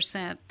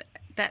 29%,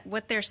 that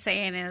what they're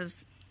saying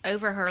is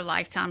over her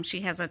lifetime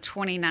she has a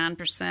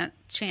 29%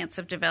 chance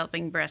of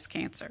developing breast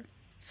cancer.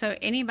 So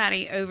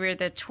anybody over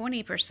the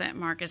 20%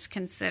 mark is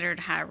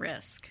considered high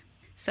risk.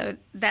 So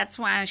that's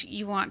why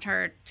you want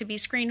her to be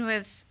screened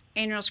with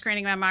annual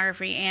screening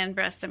mammography and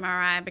breast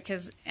MRI,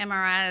 because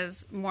MRI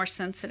is more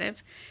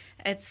sensitive.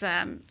 It's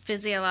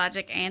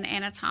physiologic and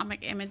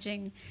anatomic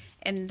imaging.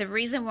 And the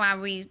reason why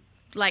we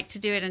like to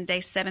do it in day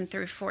 7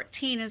 through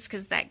 14 is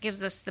because that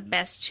gives us the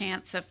best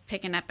chance of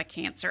picking up a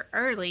cancer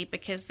early,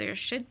 because there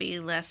should be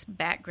less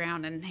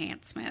background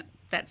enhancement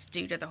that's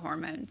due to the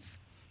hormones.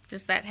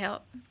 Does that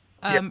help?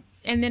 And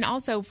then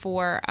also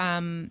for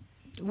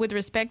with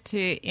respect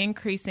to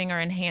increasing or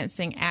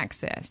enhancing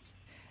access.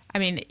 I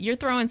mean, you're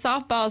throwing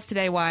softballs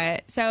today,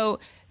 Wyatt. So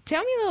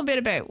tell me a little bit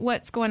about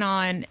what's going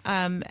on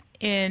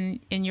in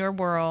your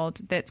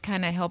world that's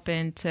kind of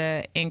helping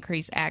to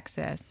increase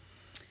access.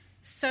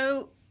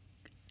 So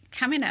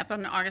coming up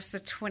on August the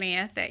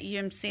 20th at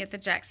UMC at the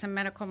Jackson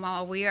Medical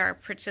Mall, we are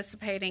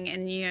participating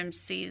in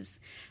UMC's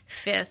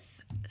 5th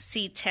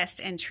See, Test,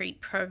 and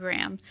Treat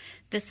program.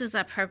 This is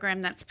a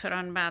program that's put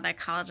on by the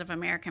College of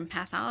American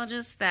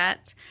Pathologists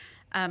that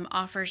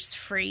offers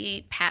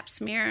free pap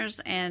smears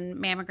and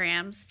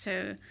mammograms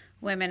to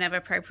women of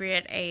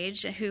appropriate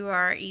age who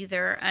are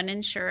either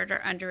uninsured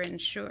or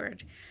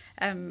underinsured.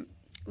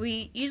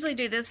 We usually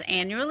do this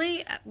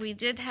annually. We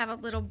did have a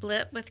little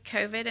blip with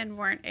COVID and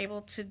weren't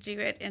able to do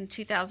it in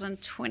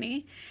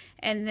 2020.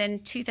 And then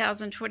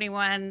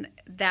 2021,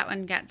 that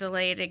one got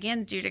delayed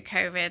again due to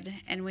COVID,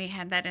 and we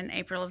had that in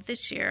April of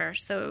this year.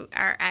 So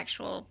our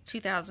actual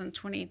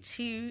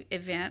 2022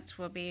 event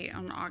will be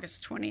on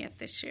August 20th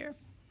this year.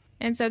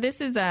 And so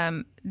this is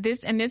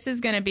this is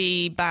going to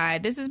be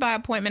by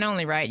appointment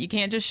only, right? You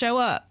can't just show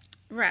up.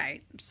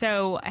 Right.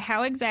 So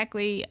how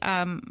exactly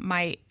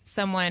might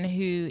someone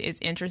who is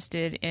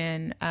interested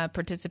in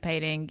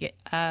participating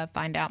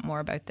find out more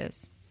about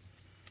this?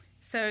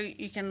 So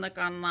you can look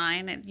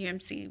online at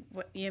UMC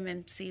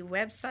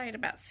website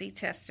about See,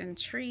 Test, and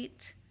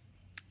Treat,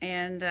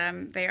 and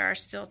they are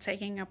still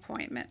taking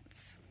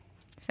appointments.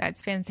 So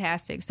that's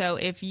fantastic. So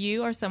if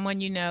you or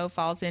someone you know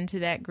falls into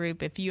that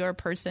group, if you are a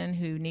person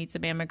who needs a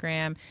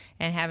mammogram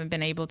and haven't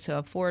been able to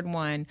afford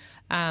one,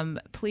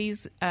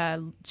 please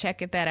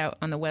check that out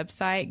on the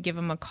website. Give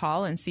them a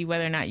call and see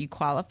whether or not you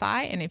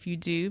qualify. And if you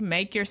do,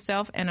 make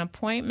yourself an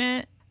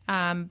appointment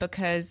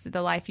because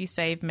the life you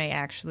save may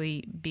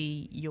actually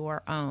be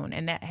your own.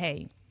 And that,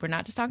 hey, we're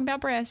not just talking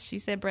about breast. She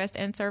said breast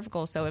and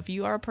cervical. So if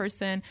you are a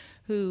person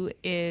who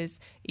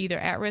is either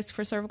at risk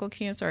for cervical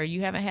cancer or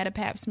you haven't had a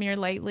pap smear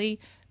lately,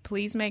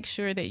 please make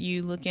sure that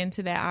you look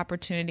into that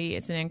opportunity.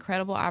 It's an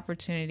incredible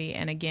opportunity.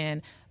 And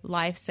again,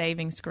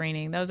 life-saving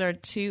screening. Those are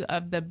two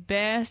of the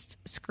best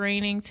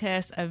screening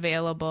tests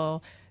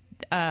available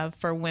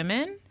for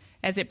women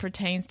as it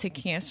pertains to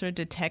cancer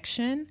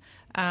detection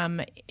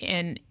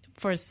and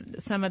for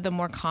some of the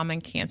more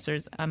common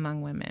cancers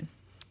among women.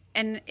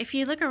 And if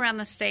you look around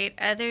the state,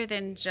 other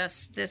than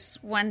just this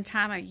one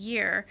time a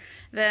year,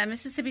 the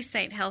Mississippi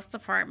State Health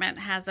Department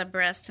has a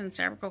breast and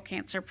cervical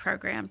cancer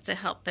program to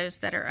help those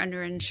that are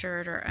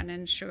underinsured or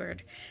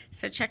uninsured.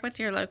 So check with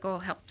your local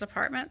health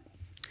department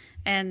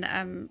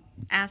and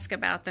ask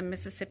about the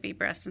Mississippi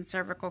Breast and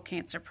Cervical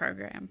Cancer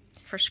Program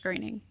for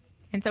screening.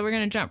 And so we're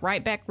going to jump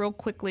right back real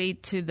quickly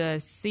to the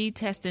See,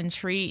 Test, and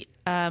Treat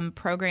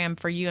program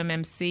for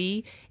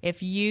UMMC.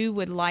 If you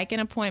would like an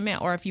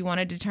appointment or if you want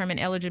to determine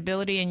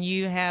eligibility and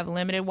you have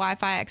limited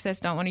Wi-Fi access,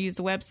 don't want to use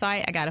the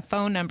website, I got a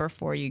phone number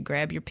for you.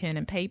 Grab your pen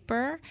and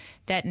paper.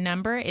 That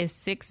number is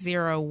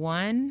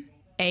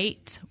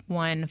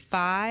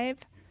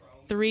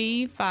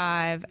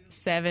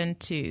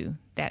 601-815-3572.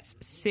 That's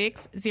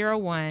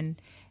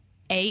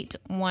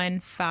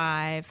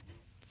 601-815-3572.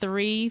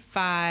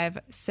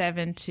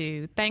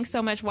 3572. Thanks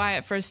so much,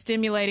 Wyatt, for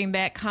stimulating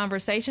that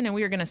conversation. And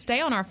we are going to stay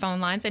on our phone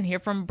lines and hear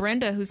from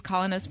Brenda, who's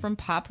calling us from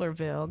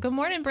Poplarville. Good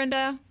morning,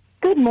 Brenda.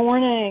 Good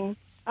morning.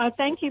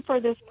 Thank you for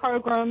this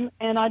program.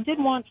 And I did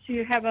want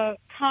to have a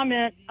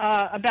comment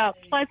about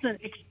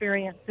pleasant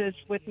experiences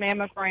with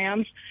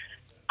mammograms.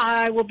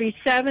 I will be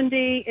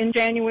 70 in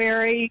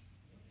January.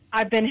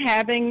 I've been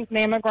having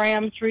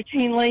mammograms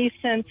routinely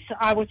since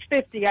I was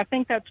 50. I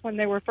think that's when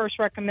they were first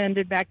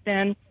recommended back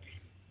then.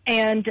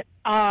 And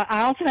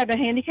I also have a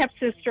handicapped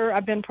sister.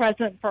 I've been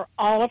present for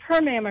all of her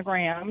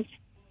mammograms.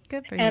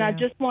 Good for you. And I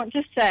just want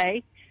to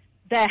say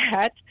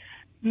that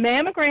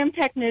mammogram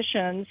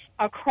technicians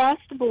across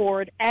the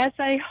board as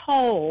a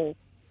whole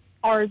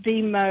are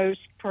the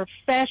most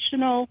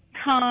professional,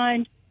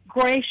 kind,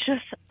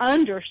 gracious,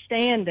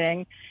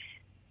 understanding,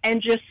 and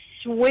just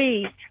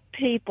sweet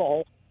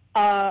people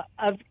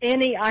of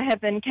any I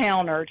have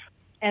encountered.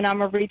 And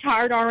I'm a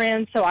retired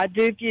RN, so I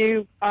do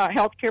view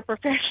healthcare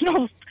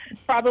professionals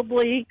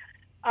probably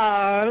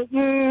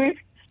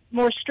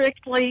more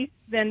strictly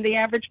than the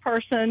average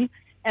person.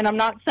 And I'm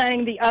not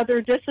saying the other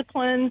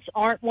disciplines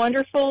aren't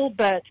wonderful,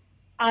 but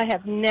I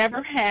have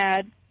never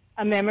had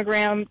a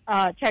mammogram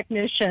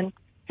technician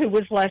who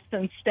was less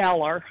than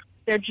stellar.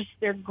 They're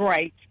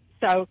great.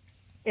 So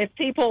if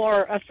people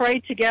are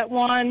afraid to get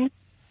one,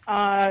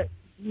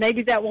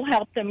 maybe that will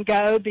help them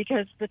go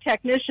because the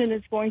technician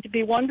is going to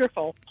be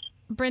wonderful.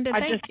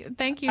 Brenda,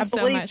 thank you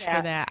so much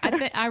for that.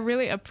 I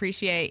really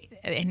appreciate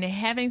and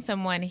having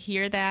someone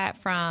hear that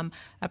from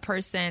a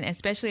person,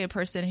 especially a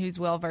person who's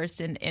well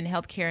versed in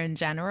healthcare in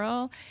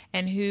general,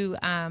 and who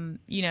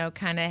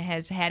kind of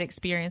has had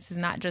experiences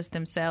not just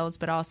themselves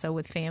but also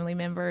with family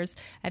members.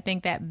 I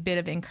think that bit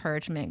of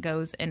encouragement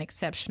goes an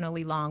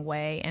exceptionally long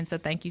way. And so,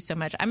 thank you so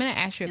much. I'm going to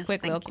ask you a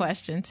quick little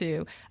question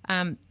too.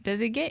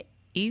 Does it get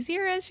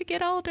easier as you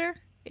get older?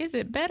 Is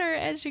it better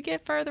as you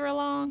get further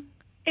along?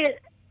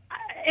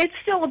 It's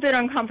still a bit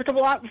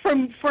uncomfortable.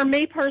 For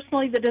me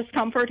personally, the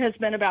discomfort has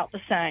been about the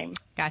same.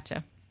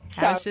 Gotcha.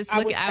 So I was just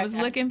looking. I was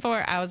looking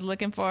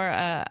for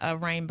a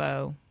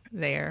rainbow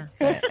there.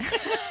 Well,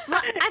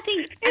 I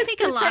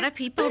think a lot of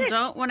people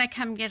don't want to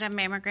come get a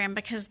mammogram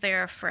because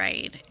they're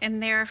afraid,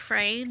 and they're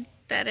afraid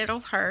that it'll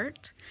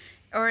hurt,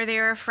 or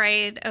they're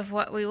afraid of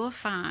what we will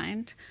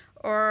find,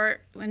 or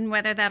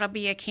whether that'll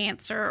be a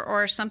cancer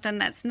or something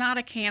that's not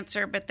a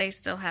cancer, but they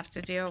still have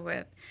to deal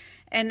with.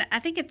 And I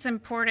think it's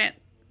important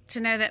to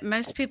know that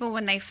most people,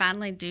 when they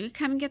finally do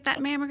come get that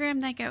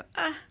mammogram, they go,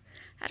 I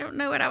don't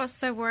know what I was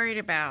so worried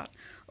about.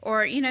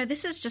 Or,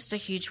 this is just a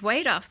huge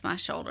weight off my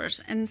shoulders.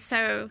 And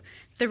so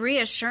the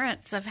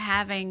reassurance of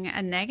having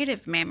a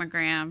negative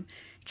mammogram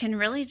can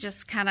really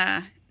just kind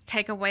of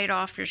take a weight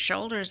off your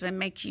shoulders and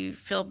make you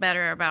feel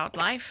better about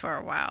life for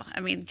a while. I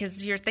mean,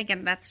 because you're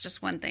thinking that's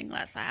just one thing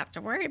less I have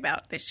to worry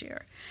about this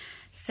year.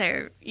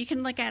 So you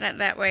can look at it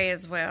that way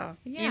as well.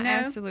 Yeah,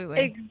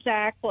 absolutely.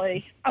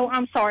 Exactly. Oh,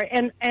 I'm sorry.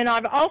 And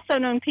I've also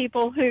known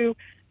people who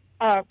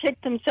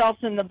kicked themselves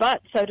in the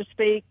butt, so to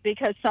speak,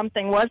 because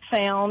something was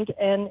found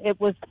and it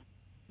was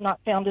not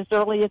found as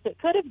early as it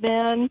could have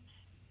been.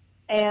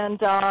 And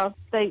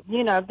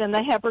then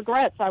they have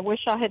regrets. I wish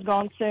I had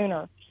gone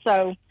sooner.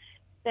 So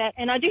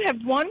and I do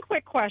have one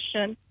quick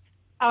question.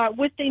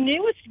 With the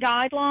newest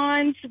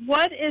guidelines,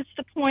 what is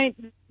the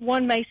point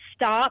one may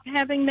stop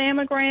having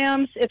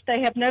mammograms if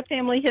they have no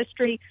family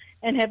history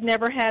and have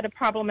never had a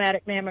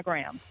problematic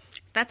mammogram?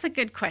 That's a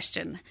good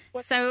question.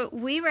 So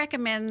we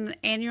recommend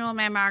annual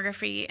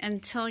mammography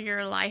until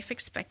your life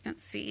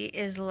expectancy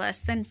is less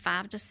than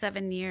 5 to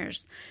 7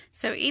 years.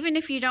 So even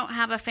if you don't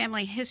have a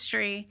family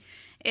history,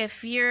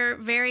 if you're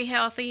very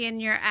healthy and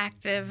you're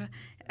active,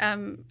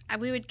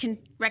 we would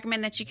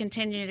recommend that you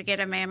continue to get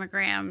a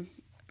mammogram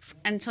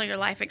until your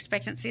life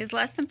expectancy is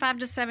less than 5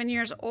 to 7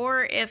 years,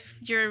 or if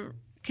your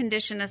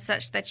condition is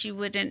such that you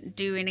wouldn't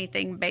do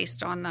anything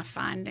based on the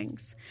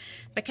findings.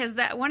 Because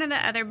one of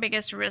the other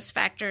biggest risk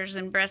factors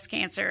in breast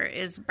cancer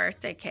is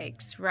birthday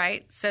cakes,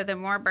 right? So the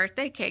more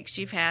birthday cakes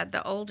you've had,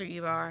 the older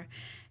you are,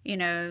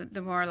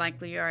 the more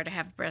likely you are to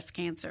have breast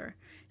cancer.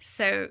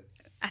 So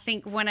I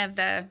think one of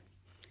the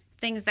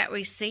things that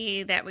we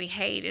see that we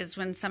hate is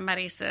when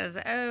somebody says,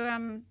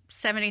 I'm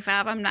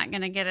 75, I'm not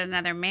going to get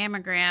another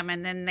mammogram,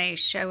 and then they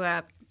show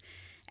up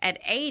at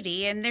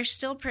 80 and they're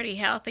still pretty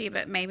healthy,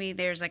 but maybe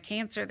there's a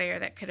cancer there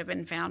that could have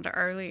been found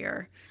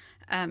earlier.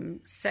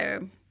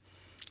 So,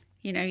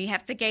 you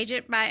have to gauge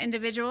it by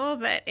individual,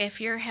 but if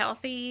you're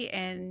healthy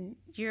and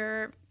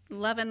you're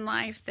loving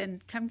life,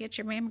 then come get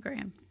your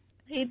mammogram.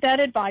 Heed that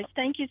advice.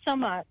 Thank you so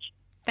much.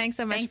 Thanks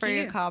so much for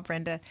your call,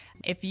 Brenda.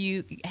 If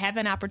you have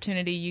an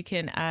opportunity, you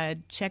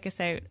can check us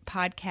out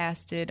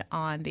podcasted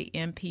on the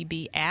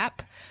MPB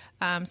app.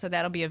 So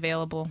that'll be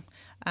available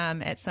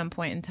at some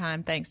point in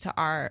time, thanks to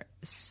our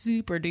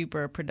super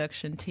duper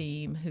production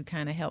team who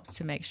kind of helps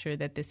to make sure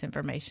that this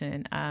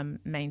information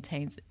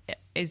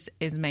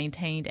is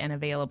maintained and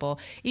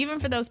available, even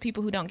for those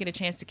people who don't get a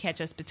chance to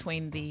catch us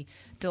between the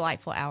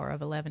delightful hour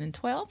of 11 and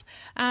 12.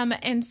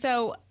 And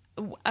so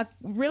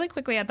really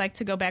quickly, I'd like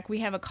to go back. We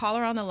have a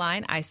caller on the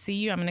line. I see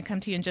you. I'm going to come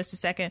to you in just a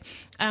second.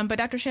 But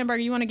Dr.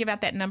 Schamberger, you want to give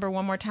out that number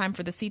one more time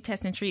for the See,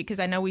 Test, and Treat? Because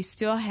I know we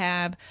still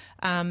have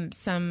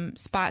some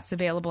spots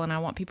available, and I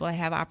want people to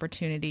have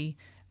opportunity.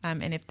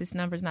 And if this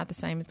number is not the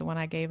same as the one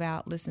I gave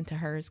out, listen to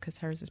hers, because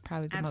hers is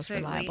probably the most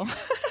reliable.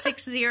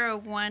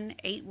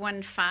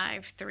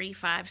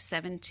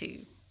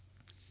 601-815-3572.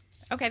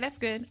 Okay, that's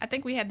good. I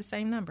think we had the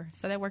same number,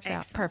 so that works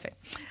out perfect.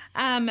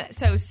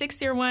 So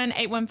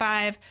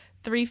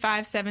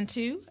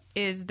 601-815-3572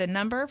 is the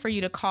number for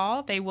you to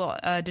call. They will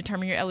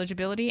determine your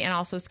eligibility and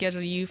also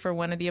schedule you for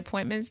one of the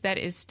appointments that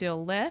is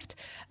still left.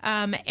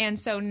 And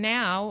so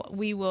now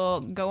we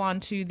will go on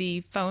to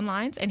the phone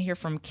lines and hear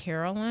from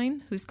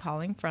Caroline, who's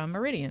calling from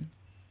Meridian.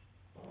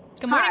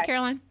 Good morning,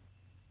 Caroline.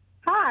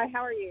 Hi,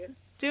 how are you?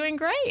 Doing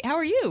great. How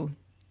are you?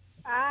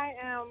 I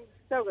am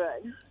so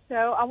good. So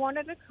I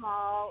wanted to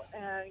call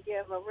and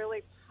give a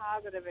really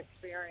positive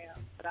experience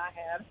that I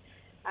had.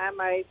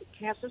 I'm a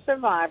cancer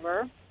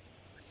survivor,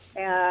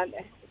 and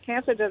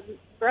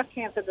breast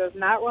cancer does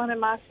not run in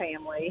my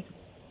family.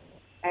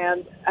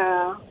 And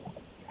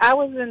I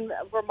was in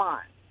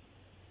Vermont,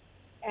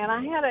 and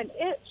I had an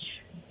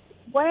itch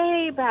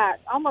way back,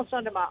 almost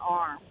under my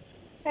arm,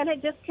 and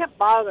it just kept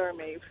bothering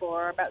me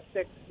for about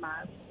 6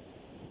 months.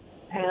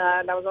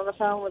 And I was on the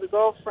phone with a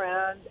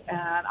girlfriend,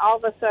 and all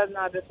of a sudden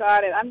I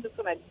decided I'm just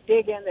going to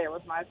dig in there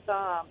with my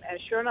thumb. And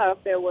sure enough,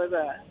 there was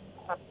a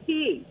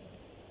pea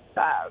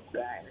size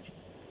there.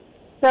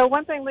 So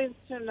one thing leads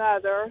to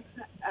another.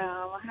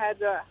 I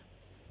had a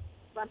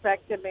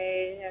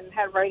lumpectomy and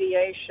had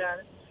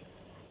radiation,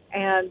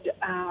 and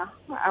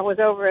I was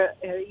over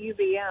at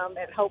UVM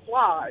at Hope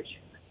Lodge,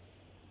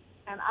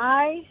 and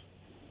I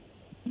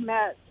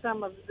met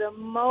some of the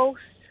most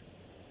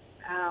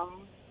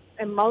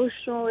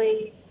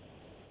emotionally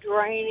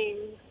draining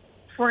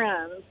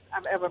friends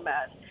I've ever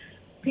met.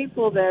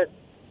 People that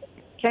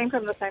came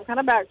from the same kind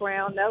of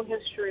background, no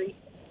history,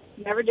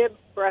 never did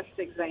breast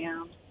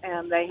exams,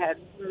 and they had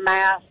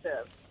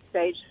massive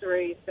stage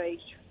 3, stage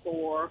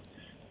 4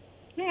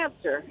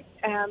 cancer.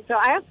 And so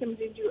I asked them,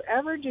 did you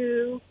ever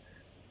do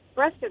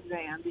breast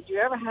exam? Did you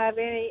ever have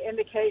any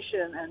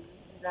indication? And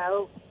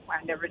no,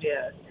 I never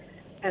did.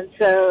 And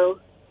so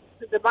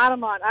the bottom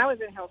line, I was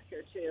in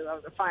healthcare too. I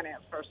was a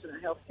finance person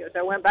in healthcare. So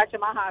I went back to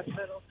my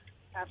hospital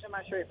after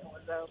my treatment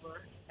was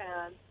over,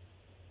 and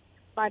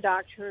my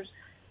doctors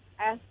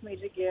asked me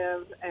to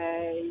give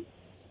a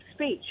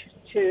speech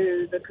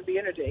to the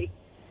community,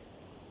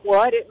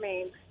 what it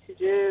means to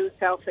do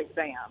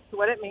self-exams,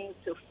 what it means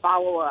to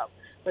follow up.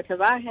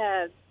 Because I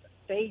had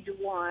stage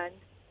 1,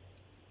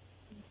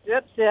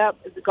 zip,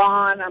 it's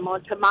gone, I'm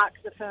on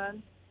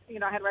tamoxifen. You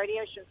know, I had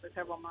radiation for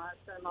several months,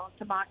 and I'm on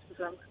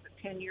tamoxifen,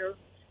 a 10-year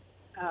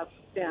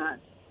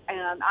stint.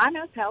 And I'm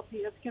as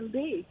healthy as can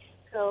be.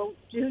 So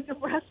do the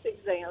breast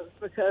exams,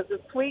 because the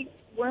sweet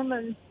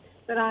women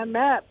that I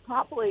met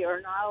probably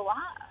are not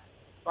alive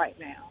right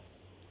now.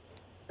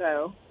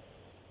 So,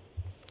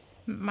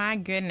 my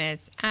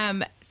goodness.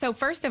 So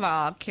first of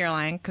all,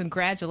 Caroline,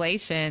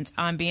 congratulations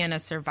on being a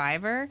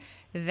survivor.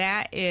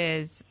 That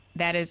is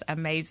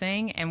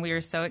amazing, and we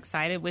are so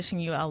excited. Wishing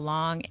you a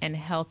long and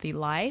healthy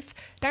life.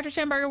 Dr.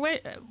 Schamberger,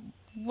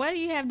 what do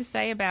you have to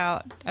say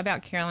about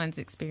Caroline's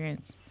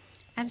experience?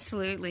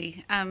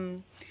 Absolutely.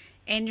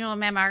 Annual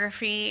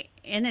mammography,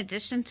 in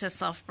addition to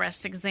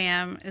self-breast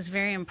exam, is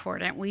very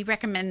important. We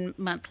recommend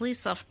monthly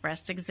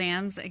self-breast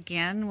exams.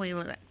 Again, we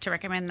like to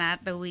recommend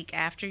that the week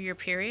after your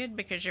period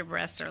because your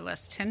breasts are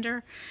less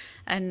tender,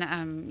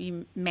 and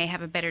you may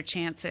have a better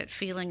chance at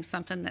feeling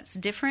something that's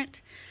different.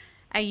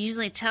 I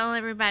usually tell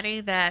everybody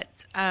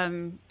that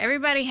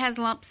everybody has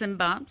lumps and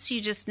bumps.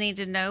 You just need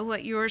to know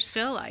what yours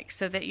feel like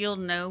so that you'll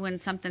know when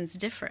something's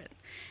different.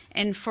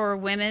 And for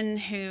women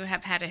who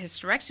have had a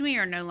hysterectomy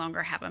or no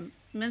longer have a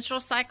menstrual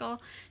cycle,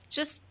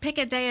 just pick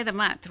a day of the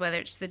month, whether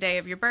it's the day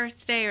of your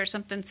birthday or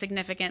something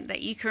significant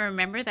that you can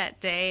remember that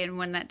day. And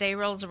when that day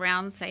rolls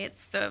around, say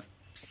it's the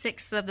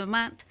 6th of the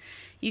month,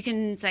 you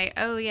can say,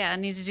 oh, yeah, I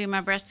need to do my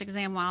breast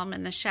exam while I'm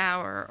in the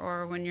shower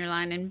or when you're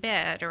lying in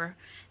bed, or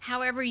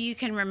however you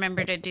can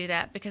remember to do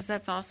that, because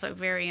that's also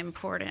very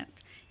important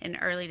in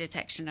early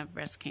detection of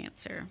breast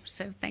cancer.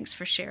 So thanks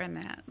for sharing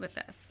that with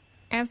us.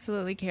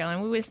 Absolutely,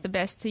 Caroline. We wish the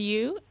best to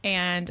you,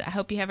 and I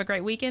hope you have a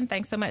great weekend.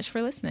 Thanks so much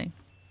for listening.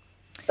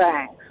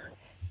 Thanks.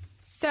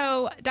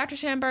 So, Dr.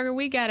 Schamberger,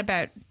 we got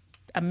about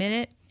a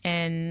minute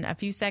and a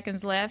few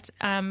seconds left.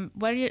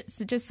 What are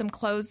just some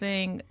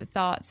closing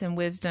thoughts and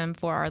wisdom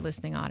for our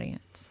listening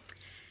audience?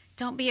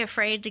 Don't be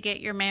afraid to get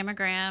your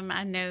mammogram.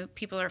 I know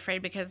people are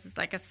afraid because,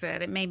 like I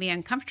said, it may be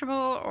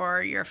uncomfortable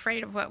or you're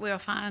afraid of what we'll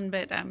find,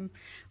 but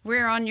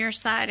we're on your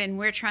side and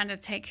we're trying to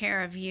take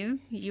care of you.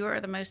 You are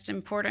the most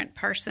important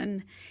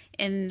person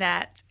in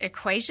that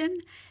equation,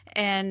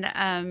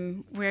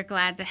 and we're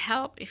glad to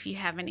help. If you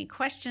have any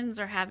questions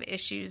or have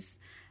issues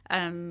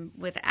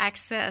with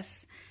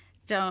access,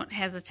 don't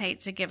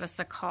hesitate to give us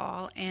a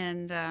call,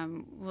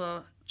 and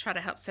we'll try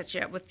to help set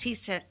you up with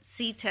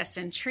C Test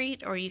and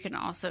Treat, or you can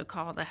also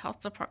call the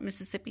Health Department,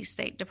 Mississippi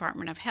State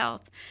Department of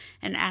Health,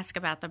 and ask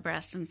about the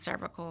breast and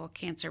cervical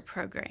cancer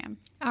program.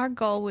 Our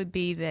goal would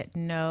be that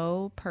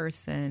no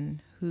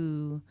person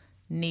who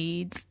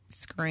needs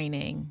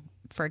screening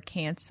for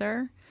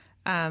cancer,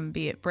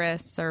 be it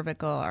breast,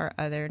 cervical, or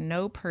other,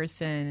 no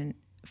person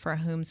for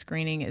whom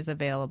screening is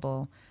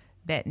available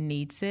that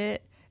needs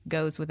it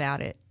goes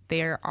without it.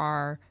 There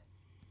are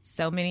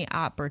so many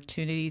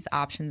opportunities,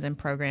 options, and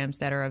programs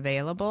that are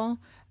available.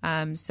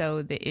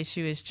 So the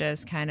issue is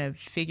just kind of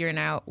figuring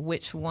out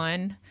which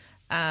one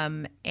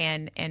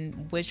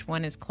and which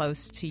one is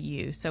close to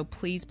you. So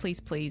please, please,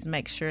 please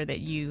make sure that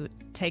you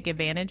take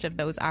advantage of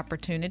those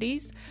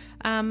opportunities.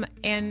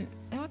 And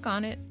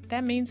doggone it,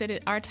 that means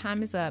that our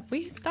time is up.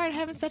 We started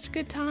having such a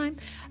good time.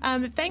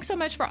 Thanks so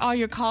much for all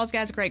your calls,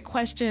 guys. Great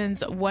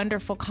questions,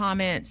 wonderful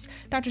comments.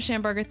 Dr.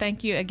 Schamberger,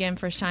 thank you again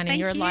for shining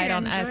your light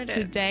on us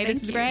today.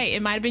 This is great.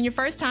 It might have been your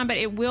first time, but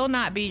it will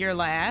not be your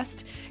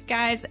last.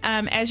 Guys,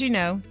 as you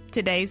know,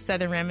 today's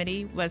Southern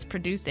Remedy was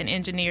produced and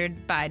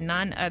engineered by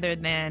none other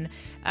than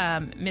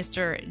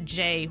Mr.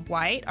 Jay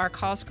White. Our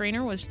call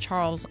screener was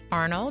Charles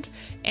Arnold.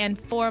 And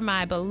for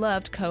my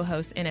beloved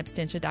co-host in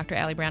absentia, Dr.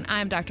 Allie Brown, I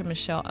am Dr.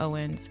 Michelle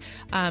Owens.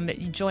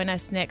 Join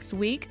us next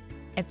week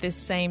at this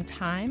same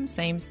time,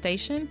 same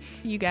station.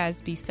 You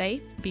guys be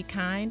safe, be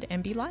kind,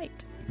 and be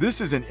light.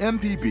 This is an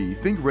MPB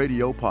Think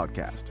Radio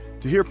podcast.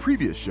 To hear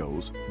previous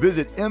shows,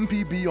 visit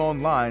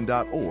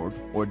mpbonline.org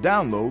or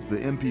download the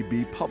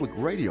MPB Public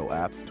Radio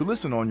app to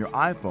listen on your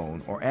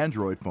iPhone or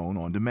Android phone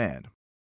on demand.